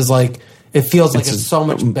defense is like it feels like it's so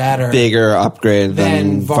much better, bigger upgrade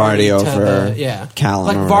than Vardy over Callum.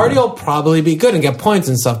 Like Vardy will probably be good and get points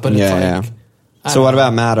and stuff, but it's like So what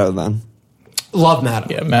about Matto then? Love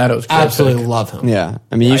Matto. Yeah, Matto's great. Absolutely love him. Yeah.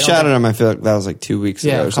 I mean, you shouted him, I feel like that was like 2 weeks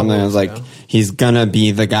ago or something. I was like, he's going to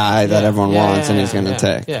be the guy that everyone wants and he's going to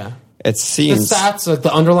take. Yeah. It seems the stats, like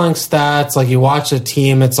the underlying stats, like you watch the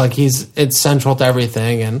team, it's like it's central to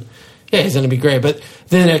everything, and he's going to be great. But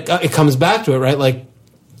then it comes back to it, right? Like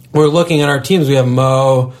we're looking at our teams, we have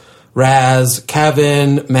Mo, Raz,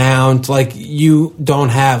 Kevin, Mount. Like you don't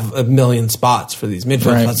have a million spots for these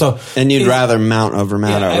midfield spots. So and you'd rather Mount over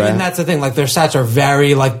Matto, right? And that's the thing. Like their stats are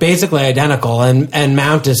very like basically identical, and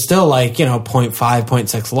Mount is still like 0.5,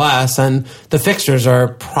 0.6 less, and the fixtures are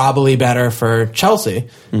probably better for Chelsea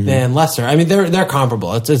than Leicester. I mean they're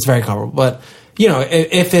comparable. It's very comparable, but.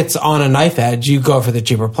 If it's on a knife edge, you go for the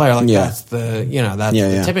cheaper player. Like that's the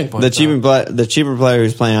the tipping point. The cheaper player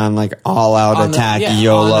who's playing on like all out attack,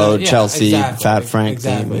 YOLO, Chelsea, Fat Frank.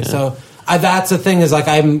 Exactly. Team, So that's the thing is like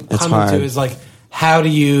I'm coming to is like how do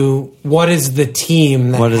you? What is the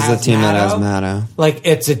team? That has Matto? Like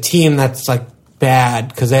it's a team that's like bad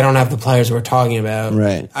because they don't have the players we're talking about.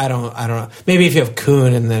 Right. I don't know. Maybe if you have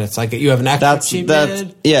Kuhn and then it's like you have an extra cheap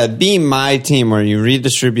mid. Yeah, be my team where you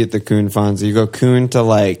redistribute the Kuhn funds. You go Kuhn to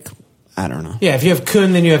like, I don't know. Yeah, if you have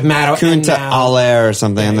Kuhn, then you have Matto. Kuhn to Aller or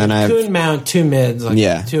something, and then I have Kuhn, Mount, 2 mids,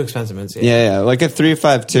 like 2 expensive mids. Yeah, like a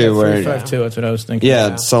 3-5-2 where 3-5-2. That's what I was thinking.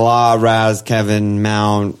 Yeah, Salah, Raz, Kevin,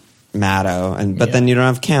 Mount, Matto, but then you don't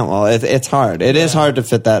have Cantwell. It's hard. It is hard to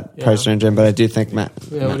fit that price range in, but I do think what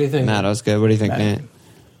do you think? Matto's good. What do you think, Nate?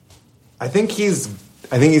 I think he's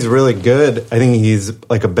really good. I think he's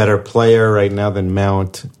like a better player right now than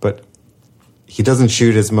Mount, but he doesn't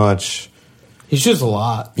shoot as much. He shoots a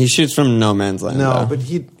lot. He shoots from no man's land. No, but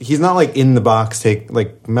he's not like in the box.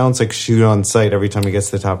 Like Mount's like shoot on sight every time he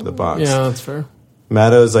gets to the top of the box. Yeah, that's fair.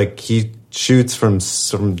 Matto's like he shoots from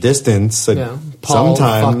distance. Like,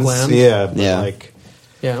 sometimes, like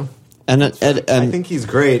and I think he's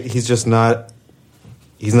great. He's just not.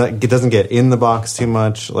 He doesn't get in the box too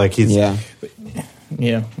much. Like he's I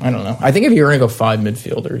don't know. I think if you're going to go 5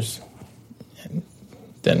 midfielders,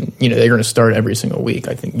 then they're going to start every single week.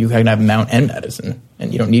 I think you can have Mount and Madison,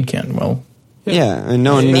 and you don't need Cantwell. Yeah, and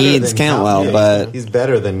no one needs Cantwell, but he's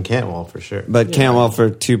better than Cantwell for sure. But Cantwell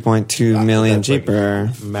for $2.2 million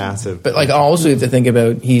cheaper, like massive. But like also you have to think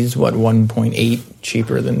about he's 1.8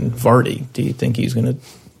 cheaper than Vardy. Do you think he's going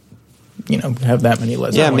to, have that many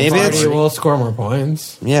less? Yeah, maybe Vardy will score more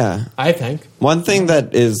points. Yeah, I think. One thing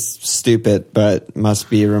that is stupid but must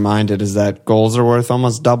be reminded is that goals are worth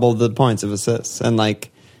almost double the points of assists, and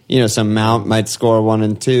so Mount might score 1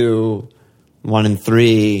 and 2. 1 and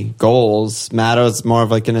 3 goals. Matto's more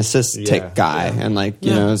of like an assist tick guy,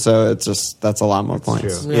 and so it's just that's a lot more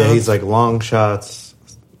points. True. Yeah, he's like long shots,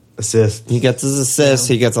 assists. He gets his assists.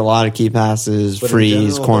 He gets a lot of key passes, But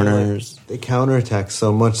frees, general, corners. They counterattack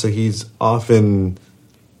so much, so he's often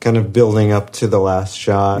kind of building up to the last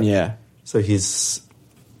shot. Yeah, so he's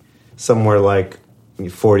somewhere like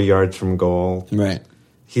 40 yards from goal. right.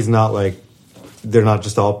 He's not like. They're not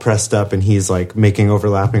just all pressed up, and he's like making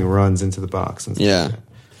overlapping runs into the box. And stuff Yeah, like that.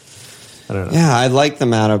 I don't know. Yeah, I like the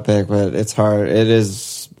Matto pick, but it's hard. It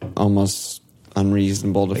is almost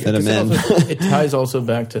unreasonable to fit him in. It ties also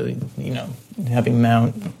back to having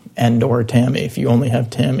Mount and or Tammy. If you only have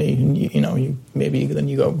Tammy, you maybe then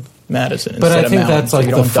you go Madison. But I instead think of Mount, that's so like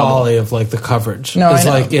you the don't double. folly of like the coverage. No, it's I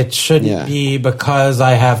know. like it shouldn't be because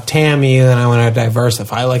I have Tammy, then I want to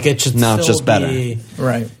diversify. Like it should No, it's still just better. be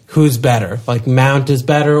Right. who's better. Like Mount is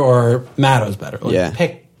better or Matto's better. Like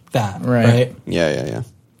pick that. Right. Yeah.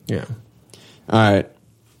 Yeah. All right.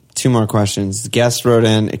 2 more questions. The guest wrote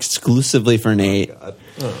in exclusively for Nate.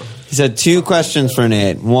 He said 2 questions for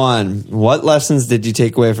Nate. 1, what lessons did you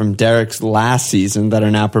take away from Derek's last season that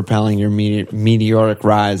are now propelling your meteoric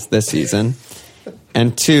rise this season?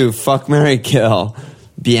 And 2, fuck, marry, kill.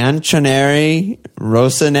 Bianconeri,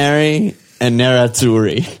 Rossoneri, and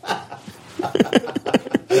Nerazzurri.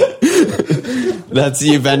 That's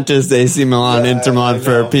Juventus, AC Milan, Inter Milan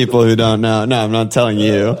for people who don't know. No, I'm not telling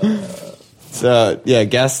you. So yeah,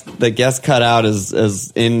 the guest cut out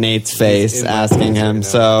is in Nate's face asking him.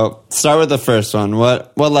 So start with the first one.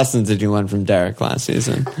 What lessons did you learn from Derek last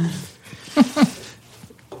season?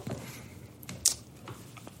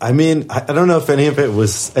 I mean, I don't know if any of it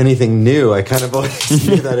was anything new. I kind of always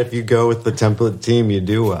knew that if you go with the template team, you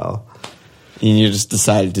do well. And you just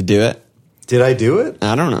decided to do it? Did I do it?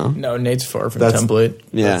 I don't know. No, Nate's far from template.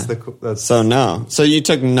 Yeah. That's so no. So you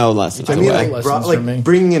took no lessons. I mean, away.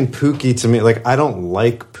 Bringing in Pookie to me, like I don't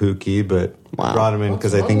like Pookie, but I brought him in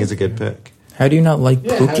because I think he's a good pick. How do you not like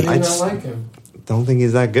Pookie? How do you not like him? Don't think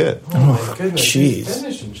he's that good. Oh my goodness. Jeez. He's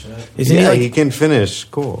finishing shit. Isn't he can finish.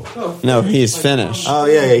 Cool. No, he's finished. Oh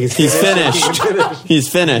yeah, He's finished. He's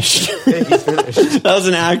finished. He's finished. That was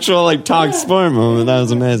an actual Talk Sport moment. That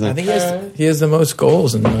was amazing. I think he has the most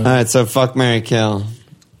goals in the. All right, so fuck, marry, kill.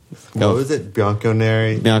 Go. What was it?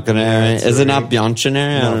 Bianconeri. Bianconeri. Is it not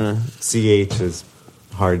Bianconeri? I don't know. CH is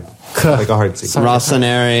hard. Like a hard C.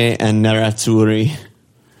 Rossoneri and Nerazzurri.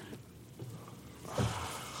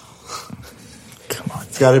 Come on.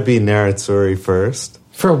 It's got to be Nerazzurri first.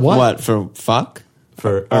 For what? What, for fuck?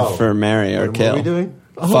 For marry or what kill? What are we doing?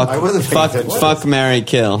 Fuck, I wasn't paying attention. fuck, marry,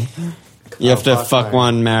 kill. You have to fuck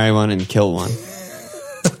one, marry one, and kill one.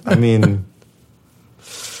 I mean,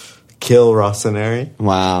 kill Rossoneri.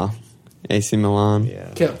 Wow. AC Milan.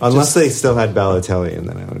 Yeah. Unless they still had Balotelli, and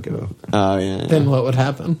then I would go. Oh, yeah. Then what would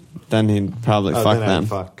happen? Then he'd probably fuck then them. I'd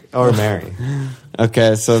fuck. Or marry.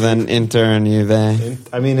 Okay, so then Inter and Juve.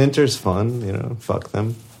 I mean, Inter's fun, fuck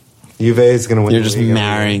them. Juve is going to win. You're the just league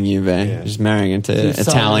marrying Juve. Yeah. You're just marrying into Keep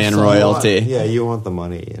Italian selling royalty. Yeah, you want the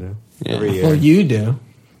money, Yeah. every year. Well, you do.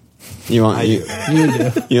 You want I you, do. You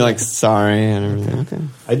do. you like sorry and everything. Okay.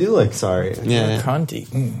 I do like sorry. Yeah. Conti.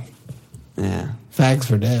 Yeah. Fags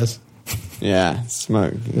for days. Yeah.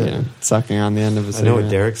 Smoke. Yeah. Sucking on the end of his I know what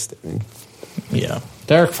cigarette. Derek's doing. Yeah.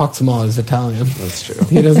 Derek fucks them all. He's Italian. That's true.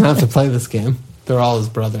 He doesn't have to play this game. They're all his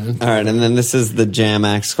brethren. All right, and then this is the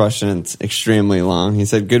Jam-Ax question. It's extremely long. He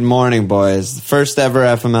said, good morning, boys. The first ever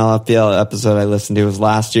FML FPL episode I listened to was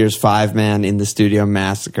last year's 5-man in the studio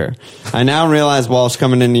massacre. I now realize Walsh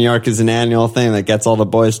Coming to New York is an annual thing that gets all the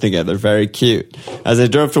boys together. Very cute. As I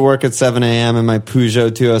drove to work at 7 a.m. in my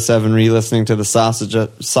Peugeot 207, re-listening to the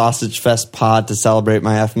Sausage Fest pod to celebrate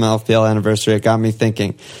my FML FPL anniversary, it got me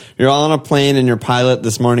thinking. You're all on a plane and your pilot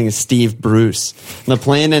this morning is Steve Bruce. The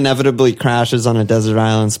plane inevitably crashes on a desert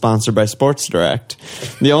island sponsored by Sports Direct.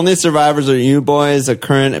 The only survivors are you boys, a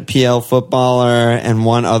current PL footballer, and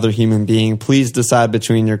one other human being. Please decide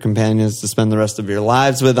between your companions to spend the rest of your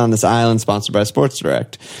lives with on this island sponsored by Sports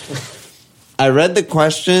Direct. I read the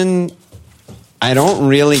question I don't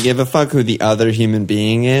really give a fuck who the other human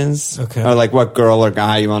being is, or like what girl or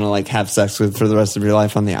guy you want to like have sex with for the rest of your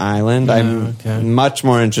life on the island. I'm much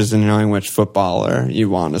more interested in knowing which footballer you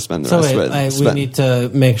want to spend the rest with. We need to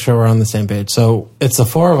make sure we're on the same page. So it's the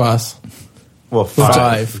four of us. Well,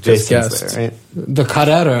 five. Jason's there, right? The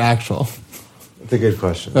cutout or actual? That's a good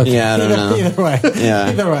question. Okay. Yeah, I don't know. Either way. Yeah.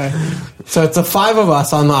 Either way. So it's the five of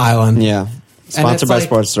us on the island. Yeah. Sponsored by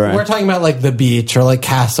Sports Direct. We're talking about like the beach or like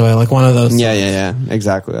Castaway, like one of those. Yeah.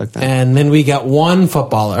 Exactly like that. And then we got one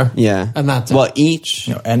footballer. Yeah. And that's it. Well, each.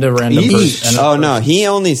 And a random person. Oh, no. He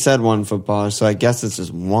only said one footballer, so I guess it's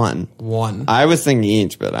just one. One. I was thinking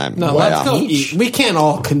each, but I'm No, way let's off. go each. We can't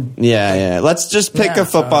all... Yeah. Let's just pick a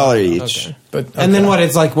footballer each. Okay. But, And then what?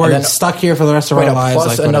 It's like we're stuck here for the rest of our lives.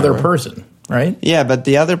 Plus like, another person, right? Yeah, but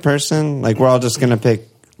the other person, like we're all just going to pick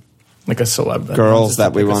like a celeb. Girls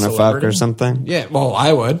that we want to fuck or something. Yeah, well,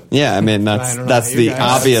 I would. Yeah, I mean that's the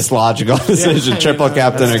obvious logical decision. Triple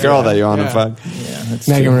captain a girl that you want to fuck. Yeah, that's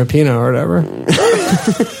Megan Rapinoe or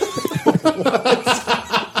whatever.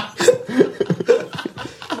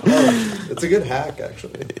 It's a good hack,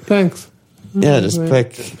 actually. Thanks. Yeah, just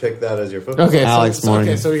pick that as your football. Okay, Alex Morgan.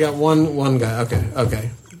 Okay, so we got one guy. Okay.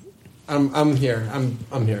 I'm here.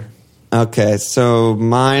 I'm here. Okay, so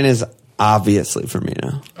mine is obviously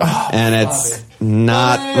Firmino, and it's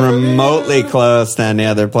not remotely close to any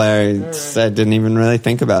other player. I didn't even really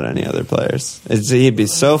think about any other players. He'd be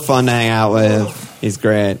so fun to hang out with. He's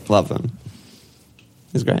great. Love him.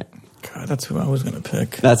 He's great. God, that's who I was going to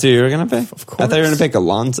pick. That's who you were going to pick? Of course. I thought you were going to pick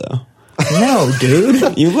Alonso. No,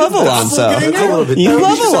 dude. You love Alonso. You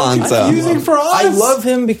love Alonso. I love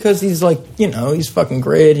him because he's like, he's fucking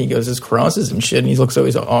great. He goes his crosses and shit, and he looks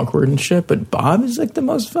always awkward and shit. But Bob is like the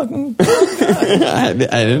most fucking. I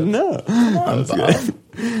didn't know. Come on, Bob.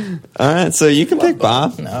 All right, so you can pick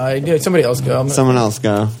Bob. No, somebody else go. Someone else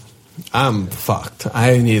go. I'm fucked.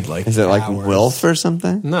 I need like. Is it like hours. Wilf or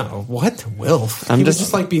something? No, what Wilf? I'm He would just-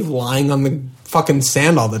 just like be lying on the fucking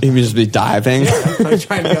sand all the He time. would just be diving. I'm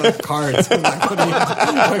trying to get like cards. I'm like, what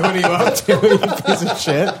are you up to, you piece of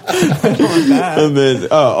shit? I don't want that. And then,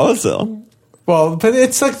 Ozil. Well, but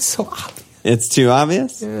it's like so obvious. It's too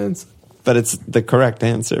obvious, Yeah, it's, but it's the correct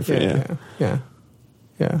answer for you. yeah.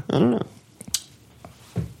 I don't know.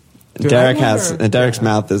 Do Derek I has wonder? Derek's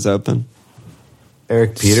mouth is open.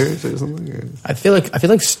 Eric Peters or something? I feel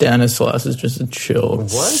like Stanislas is just a chill. What?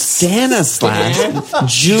 Stanislas,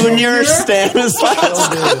 Junior Stanislas.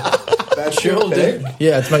 That's Chill, dude.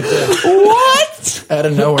 Yeah, it's my pick. What? Out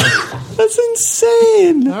of nowhere. That's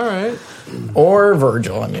insane. All right. Or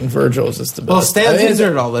Virgil. I mean, Virgil is just the best. Well, Stan's I mean,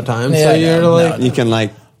 injured all the time, Yeah, so you're no, like. no. You can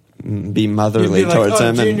like be motherly You'd be like, towards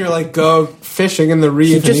him. Junior, like go fishing in the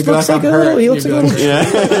reef, and just he'd be looks like, like I'm a little- hurt. he looks You'd be like a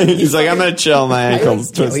yeah, he's like, I'm gonna chill my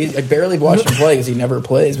ankles. I barely watch him play because he never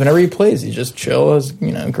plays. Whenever he plays, he just chills.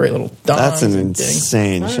 Great little. That's an dunks and dings.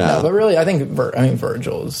 insane No, shot. but really, I think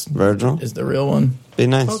Virgil is the real one. Be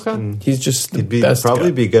nice. Okay. He's just the He'd be best. probably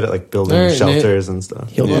guy. be good at like building All right, shelters and stuff.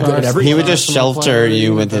 He'll be Yeah. good at everything. He would just Arsenal shelter player, you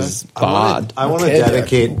you with would his I want bod. to Okay,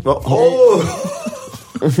 dedicate.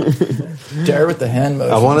 Jared with the hand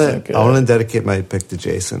motion. I want to dedicate my pick to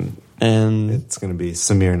Jason. And It's going to be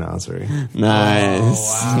Samir Nasri.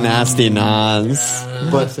 nice, nasty Nas.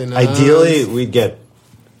 But ideally, we'd get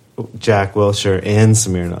Jack Wilshere and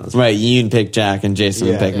Samir Nasri. Right, you'd pick Jack and Jason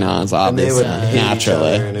would pick Nas, And they obviously, would hate each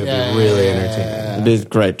naturally. other, and it'd be really entertaining. It'd be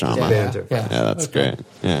great drama. Yeah, Banter. that's great.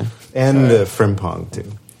 Yeah. And Frimpong,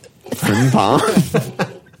 too.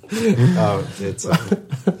 Frimpong. Oh, it's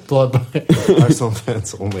Blood. Arsenal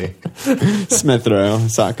fans only. Smith Rowe,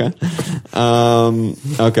 Saka.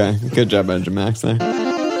 Okay, good job, Benjamin Max there.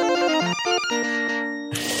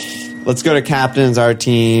 Let's go to captains, our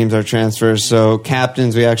teams, our transfers. So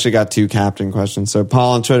captains, we actually got 2 captain questions. So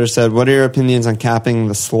Paul on Twitter said, what are your opinions on capping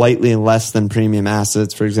the slightly less than premium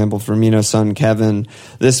assets? For example, Firmino's son, Kevin.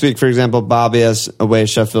 This week, for example, Bobby has away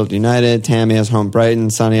Sheffield United. Tammy has home Brighton.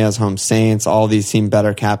 Sonny has home Saints. All these seem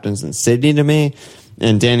better captains than City to me.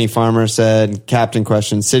 And Danny Farmer said, captain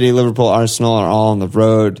question, City, Liverpool, Arsenal are all on the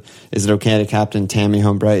road. Is it okay to captain Tammy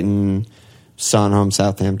home Brighton, Son home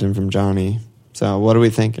Southampton from Johnny? So what are we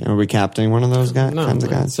thinking? Are we captaining one of those guys? No, kinds of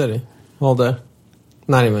guys? City. All day.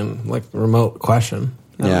 Not even like remote question.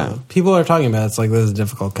 I don't Yeah. know. People are talking about it's like this is a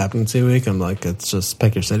difficult captaincy week. I'm like, it's just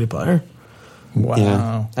pick your City player. Wow.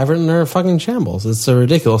 Yeah. Everton are fucking shambles. It's a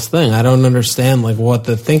ridiculous thing. I don't understand like what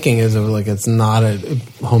the thinking is of like it's not a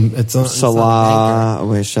home. It's not Salah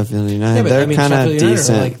away Sheffield United. Yeah, but, they're I mean, kind of Sheffield United are,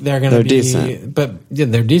 decent. like, they're going to be decent. but yeah,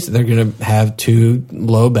 they're decent. They're going to have 2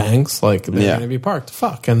 low banks. Like they're Yeah. going to be parked.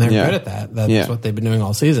 Fuck, and they're Yeah. good at that. That's Yeah. what they've been doing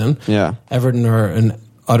all season. Yeah. Everton are an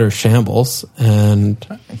utter shambles, and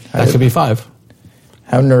that could be 5.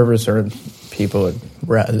 How nervous are people at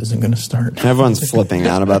Raz isn't going to start? Everyone's flipping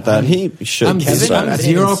out about that. He should. I'm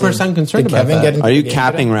 0% concerned about that. Are you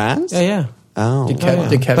capping Raz? Yeah. Oh, did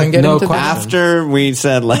Kevin get into after we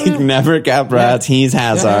said never cap Raz, he's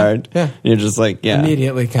Hazard. Yeah. You're just like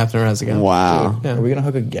immediately Captain Raz again. Wow. Are we gonna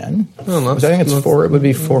hook again? I don't know. I think it's 4. It would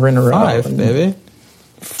be 4 in a row. 5, maybe.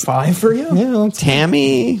 5 for you? Yeah,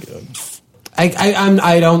 Tammy.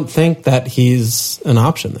 I don't think that he's an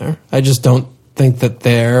option there. I just don't think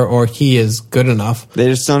that he is good enough. They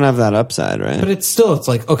just don't have that upside, right? But it's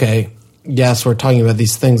like, okay, yes, we're talking about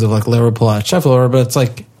these things of like Liverpool at Sheffield, but it's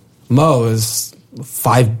like Mo is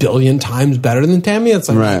 5 billion times better than Tammy. It's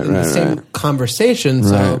like the same conversation.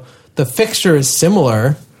 So the fixture is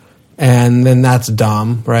similar, and then that's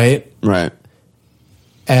dumb, right? Right.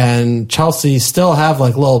 And Chelsea still have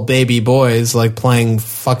like little baby boys like playing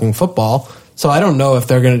fucking football. So I don't know if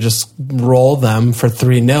they're going to just roll them for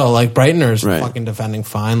 3-0. Like Brighton are fucking defending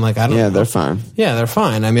fine. Like I don't. Yeah, they're fine. Yeah, they're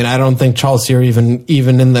fine. I mean, I don't think Chelsea are even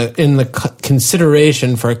in the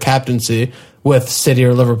consideration for a captaincy with City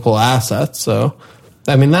or Liverpool assets. So,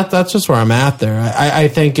 I mean, that's just where I'm at there. I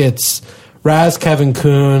think it's Raz, Kevin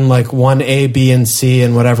Kuhn, like 1 A, B, and C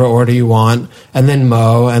in whatever order you want, and then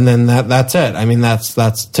Mo, and then that's it. I mean, that's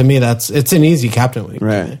to me, it's an easy captain week.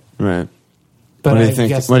 Right. But what do you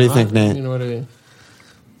think? What do you think, Nate? You know what I mean?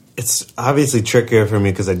 It's obviously trickier for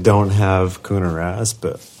me because I don't have Kuhn or Raz,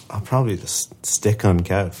 but I'll probably just stick on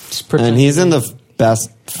Kev. And he's in the best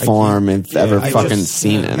form I've ever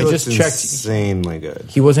seen him. I just checked. Insanely good.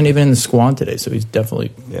 He wasn't even in the squad today, so he's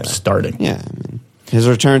definitely starting. Yeah, I mean, his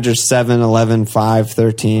returns are 7, 11, 5,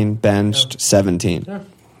 13, benched 17. Yeah.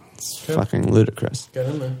 It's fucking ludicrous. Get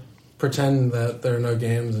in there. Pretend that there are no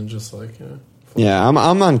games and just like Yeah, I'm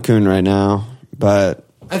on Kuhn right now, but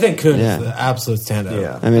I think Kuhn is the absolute standout.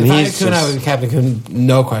 Yeah. I mean, if I had Kuhn, I would captain Kuhn,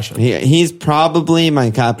 no question. He's probably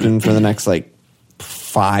my captain for the next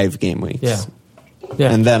 5 game weeks.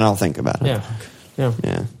 Yeah, and then I'll think about it. Yeah.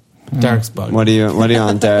 Derek's bugging. What are you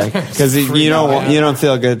on, Derek? Because you don't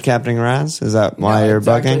feel good captaining Raz? Is that why you're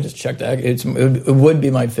bugging? I just checked. It would be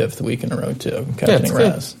my 5th week in a row too. Captaining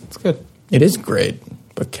Raz. It's good. It is great.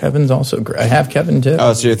 But Kevin's also great. I have Kevin too.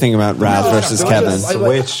 Oh, so you're thinking about Raz versus Kevin?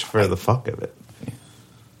 Switch for the fuck of it.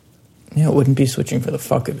 Yeah, it wouldn't be switching for the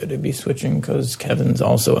fuck of it. It'd be switching because Kevin's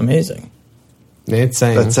also amazing. Nate's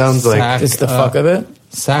saying that sounds like it's the fuck of it.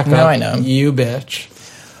 Sack no, up, I know. You bitch.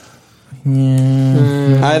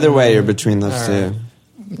 Yeah. Either way, you're between those two.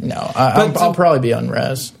 No, I'll probably be on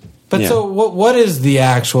Raz. But so what is the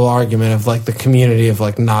actual argument of like the community of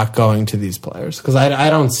like not going to these players? Because I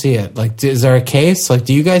don't see it. Like, is there a case? Like,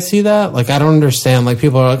 do you guys see that? Like, I don't understand. Like,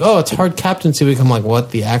 people are like, oh, it's hard captaincy week. I'm like,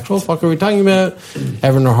 what the actual fuck are we talking about?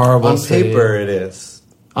 Everyone are horrible. On paper, it is.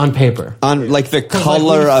 On paper. On like the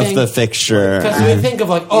color of the fixture. Because we think of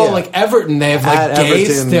like, like Everton, they have like Gay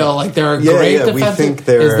still. Like they're a great defensive. We think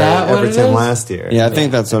they're Everton last year. Yeah, I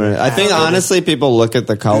think that's what it is. I think honestly people look at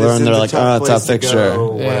the color and they're like, oh, it's a fixture.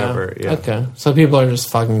 Whatever. Yeah. Okay. So people are just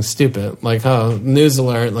fucking stupid. Like, oh, news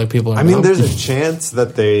alert. Like people are. I mean, there's a chance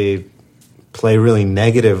that they play really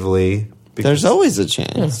negatively. There's always a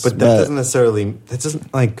chance, but that doesn't necessarily. That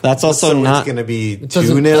doesn't like. That's also not going to be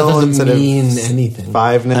 2-0 instead of anything.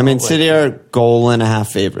 5-0. I mean, City are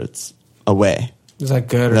 1.5 favorites away. Is that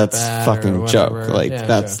good? That's or bad fucking or joke. Like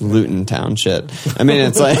that's Luton Town shit. I mean,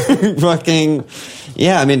 it's like fucking.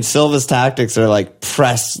 Yeah, I mean, Silva's tactics are like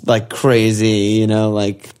press like crazy. You know,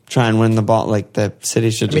 like try and win the ball. Like the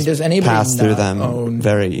City should just pass through them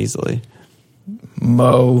very easily.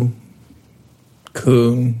 Mo,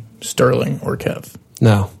 Kuhn, Sterling, or Kev?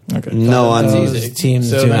 No. Okay. No one. Those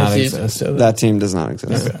teams do not exist. That team does not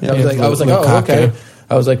exist. Okay. Yeah. I was like, oh, okay.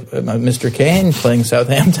 I was like, Mr. Kane playing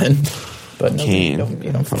Southampton. But no, Kane.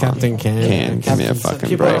 You don't Captain Kane. Give me a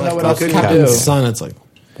fucking break. Don't know what else to do. Captain's son, it's like,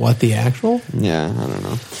 what the actual? Yeah, I don't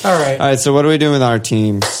know. All right. So what are we doing with our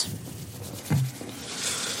teams?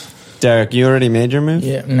 Derek, you already made your move?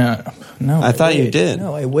 Yeah, no. I thought you did.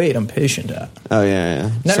 No, I wait. I'm patient. Oh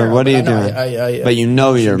yeah. So what are you doing? But you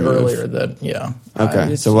know your move. Earlier that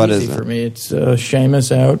Okay. It's so what is easy it for me? It's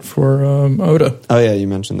Seamus out for Oda. Oh yeah, you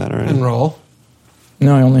mentioned that already. And roll.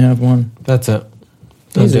 No, I only have one. That's it.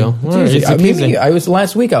 No Easy. deal. It's easy. I was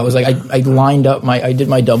last week. I was like, I lined up I did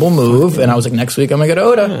my double move, and I was like, next week I'm gonna get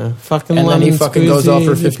Oda. Yeah, fucking. And then he fucking goes off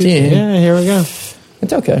for 15. Yeah, here we go.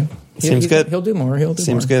 It's okay. Seems good. He'll do more.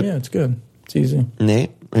 Seems good. Yeah, it's good. It's easy.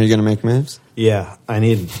 Nate, are you gonna make moves? Yeah, I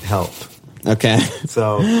need help. Okay.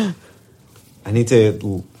 So I need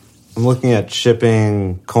to. I'm looking at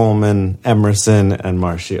shipping Coleman, Emerson, and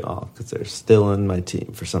Martial because they're still in my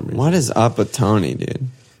team for some reason. What is up with Tony, dude?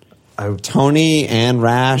 Tony and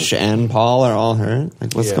Rash and Paul are all hurt.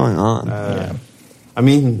 Like, what's going on? I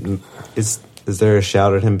mean, is there a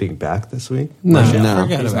shout at him being back this week? No. He's not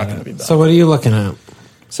going to be back. So what are you looking at?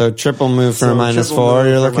 So triple move for a -4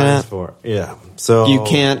 you're looking at? -4. Yeah. So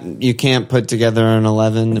you can't put together an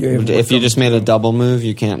 11 if you just made a double move.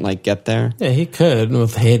 You can't like get there. Yeah, he could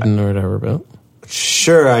with Hayden or whatever, but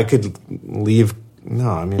sure, I could leave. No,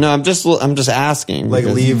 I mean, no, I'm just asking. Like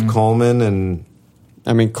leave Coleman and.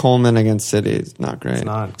 I mean, Coleman against City is not great. It's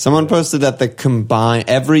not. Someone posted that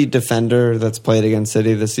every defender that's played against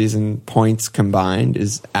City this season, points combined,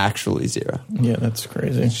 is actually 0. Yeah, that's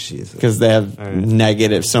crazy. Because they have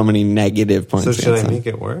so many negative points. So should I make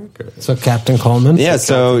it work? Or? So Captain Coleman? Yeah,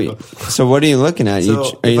 so what are you looking at?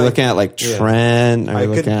 Are you looking at like Trent? I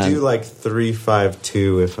could do like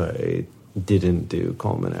 3-5-2 if I didn't do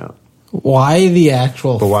Coleman out. Why the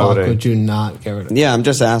actual fuck would would you not get rid of him? Yeah, I'm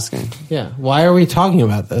just asking. Yeah, why are we talking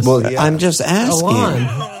about this? Well, yeah. I'm just asking.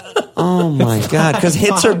 Oh my god, because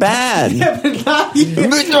hits are bad. This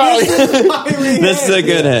is a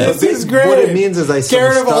good hit. This is great. What it means is I'm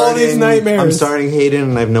starting Hayden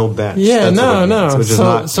and I have no bench. Yeah,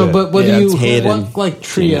 That's but what like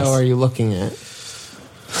trio are you looking at?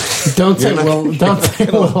 Don't say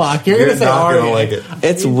Willock. You're going to say Aurier. Like it.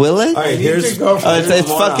 It's Willock? All right, it's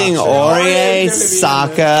fucking Aurier,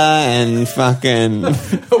 Saka, and fucking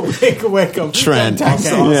Wickham. Trent. I'll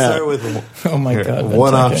start with oh my god.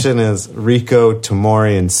 One option is Rico,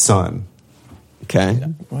 Tomori, and Son. Okay.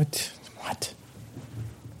 What?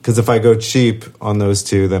 Because if I go cheap on those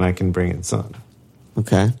two, then I can bring in Son.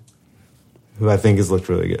 Okay. Who I think has looked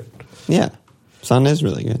really good. Yeah. Son is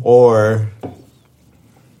really good. Or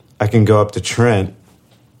I can go up to Trent,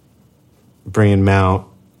 bring in Mount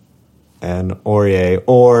and Aurier,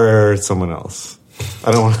 or someone else.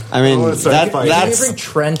 I don't want. I mean, that's. Can you bring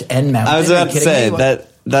Trent and Mount? I was about to say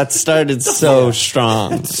that started so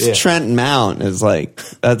strong. Yeah. Trent Mount is like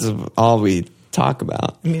that's all we talk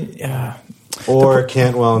about. I mean, yeah. Or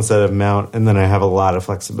Cantwell instead of Mount, and then I have a lot of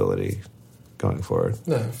flexibility going forward.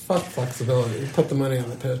 No, fuck flexibility. Put the money on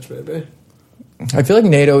the pitch, baby. I feel like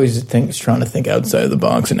Nate always is trying to think outside of the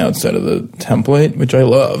box and outside of the template, which I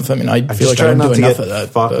love. I mean, I feel like I don't do enough of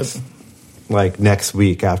that. But like next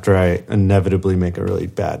week after I inevitably make a really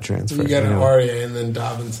bad transfer. You get an Aurier and then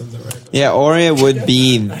Davinson's it right. Yeah, Aurier would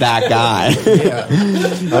be that guy. Yeah.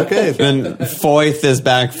 Okay. Then Foyth is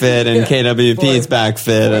back fit and KWP is back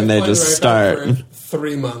fit, and they just start.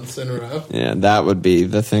 3 months in a row. Yeah, that would be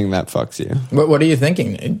the thing that fucks you. What are you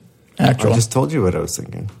thinking, Nate? Actual. I just told you what I was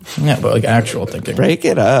thinking. Yeah, but like actual thinking. Break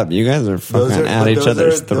it up. You guys are fucking at each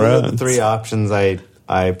other's throats. Those are the 3 options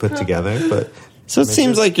I put together. But so it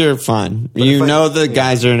seems like you're fine. You know the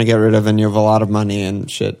guys you're going to get rid of, and you have a lot of money and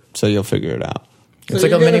shit, so you'll figure it out. It's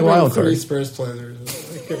like a mini wild card. 3 Spurs players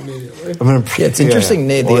immediately. It's interesting,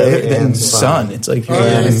 Nate. The Son. It's like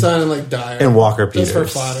Son and like Dyer and Walker Peters just for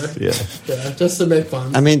fodder. Yeah, just to make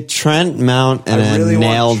fun. I mean, Trent Mount and a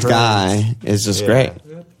nailed guy is just great.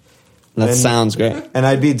 That sounds great. And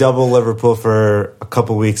I'd be double Liverpool for a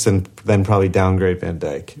couple weeks and then probably downgrade Van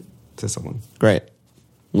Dijk to someone. Great.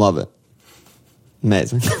 Love it.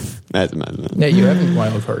 Amazing. Amazing. Yeah, you haven't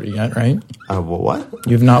wildcarded yet, right? Well, what?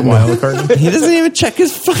 You've not wildcarded? He doesn't even check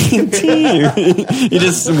his fucking team. He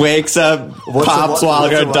just wakes up, pops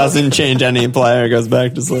wildcard, doesn't change any player, goes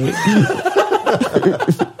back to sleep.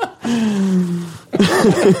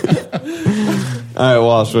 All right,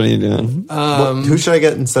 Walsh, what are you doing? Who should I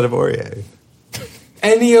get instead of Aurier?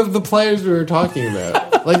 Any of the players we were talking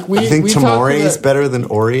about. Like I think Tomori is better than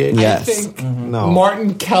Aurier? Yes. I think No.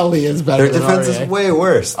 Martin Kelly is better Their than defense Aurier. is way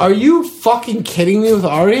worse. Are you fucking kidding me with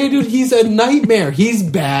Aurier, dude? He's a nightmare. He's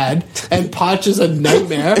bad, and Poch is a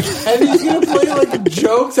nightmare, and he's gonna play like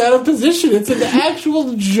jokes out of position. It's an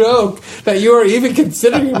actual joke that you are even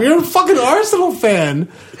considering him. You're a fucking Arsenal fan.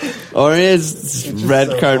 Aurier's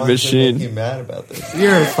red card machine. Mad about this.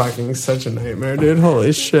 You're fucking such a nightmare, dude.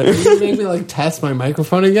 Holy shit. Are you gonna make me like test my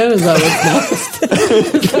microphone again? Is that what's next?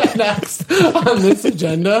 Is that next on this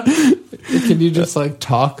agenda? Can you just like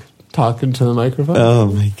talk into the microphone? Oh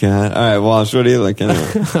my god! All right, Walsh, what are you looking at?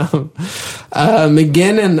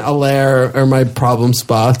 McGinn and Allaire are my problem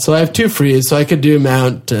spots. So I have 2 frees, so I could do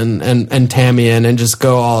Mount and Tammy in and just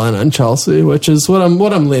go all in on Chelsea, which is what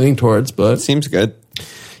I'm leaning towards. But Seems good.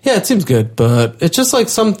 Yeah, it seems good, but it's just like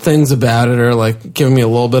some things about it are like giving me a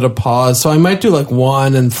little bit of pause. So I might do like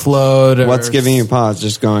one and float. What's giving you pause?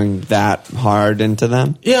 Just going that hard into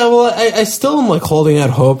them? Yeah, well, I still am like holding out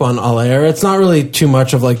hope on Allaire. It's not really too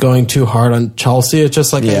much of like going too hard on Chelsea. It's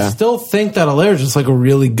just like I still think that Allaire is just like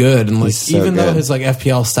really good, and like so even though his like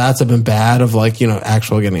FPL stats have been bad of like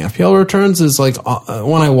actual getting FPL returns, is like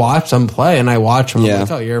when I watch them play and I watch them, I'm like,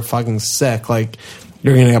 oh, you're fucking sick. Like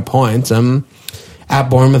you're gonna get points. At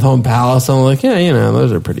Bournemouth, Home Palace, I'm like,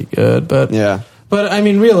 those are pretty good. But I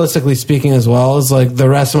mean, realistically speaking as well, is like the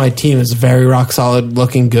rest of my team is very rock solid,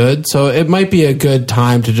 looking good. So it might be a good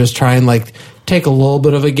time to just try and like take a little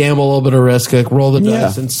bit of a gamble, a little bit of risk, like roll the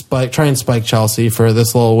dice and try and spike Chelsea for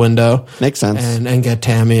this little window. Makes sense. And get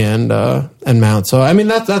Tammy and Mount. So I mean,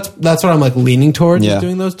 that's what I'm like leaning towards is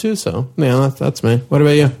doing those two. So that's me. What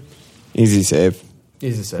about you? Easy save.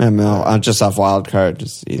 Easy save. ML, just off wild card,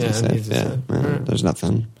 just easy save. Right. There's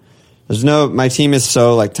nothing. My team is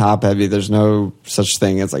so like top heavy. There's no such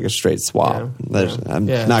thing as like a straight swap. I'm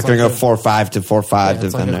not going to go 4-5 to 4-5 defender.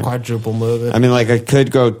 It's like a quadruple move. I mean, like I could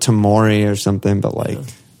go Tomori or something, but like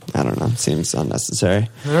I don't know. Seems unnecessary.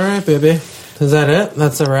 All right, baby. Is that it?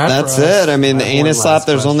 That's a wrap. That's it. I mean, the anus slap.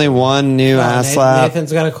 There's only one new ass slap.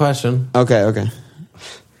 Nathan's got a question. Okay.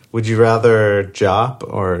 Would you rather Jop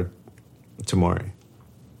or Tomori?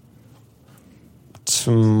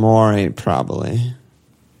 Tomori, probably.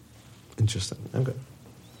 Interesting. Okay.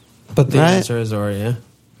 But the answer is Ori,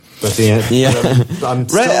 But the answer, I'm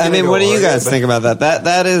right. I mean, what do you guys think about that?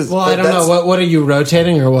 That is. Well, I don't know. What are you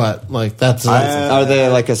rotating or what? Like that's. Are they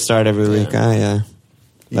like a start every week? Yeah.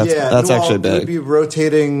 That's actually big. It would be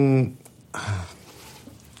rotating.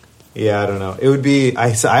 Yeah, I don't know. It would be. I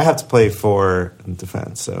have to play 4 in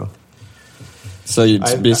defense, so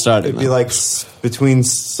you'd be starting. It'd be like between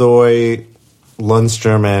Soy,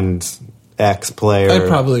 Lundstrom, and X player. I'd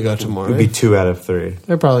probably go Tomori. It would be 2 out of 3.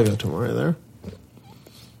 I'd probably go Tomori there.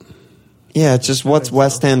 Yeah, it's just what's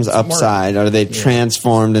West Ham's upside? Are they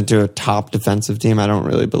transformed into a top defensive team? I don't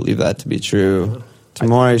really believe that to be true.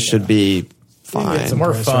 Tomori should be fine. It's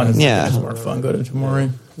more fun. Yeah. It's more fun. Go to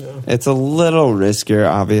Tomori. Yeah. It's a little riskier,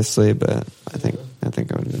 obviously, but I think I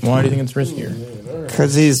would. Why do you think it's riskier?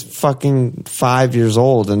 Because he's fucking 5 years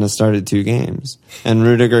old and has started 2 games. And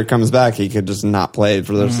Rudiger comes back, he could just not play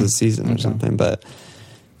for the rest of the season or something, but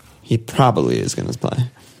he probably is going to play.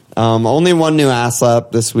 Only one new ass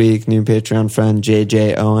slap this week. New Patreon friend,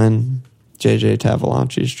 JJ Owen. JJ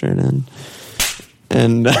Tavolachi straight in.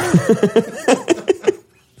 And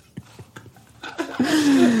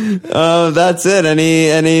that's it.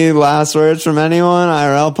 Any last words from anyone?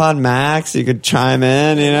 IRL Pod Max, you could chime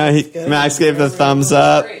in. Max gave the thumbs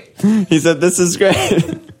up. He said, "This is great."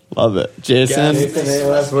 Love it, Jason. Any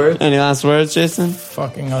last words? Any last words, Jason?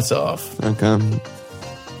 Fucking us off. Okay.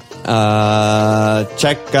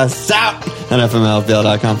 Check us out at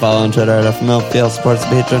FMLFPL.com. Follow on Twitter at FMLFPL. Support us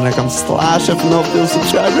at Patreon.com/FMLFPL.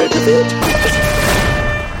 Subscribe, rate, review.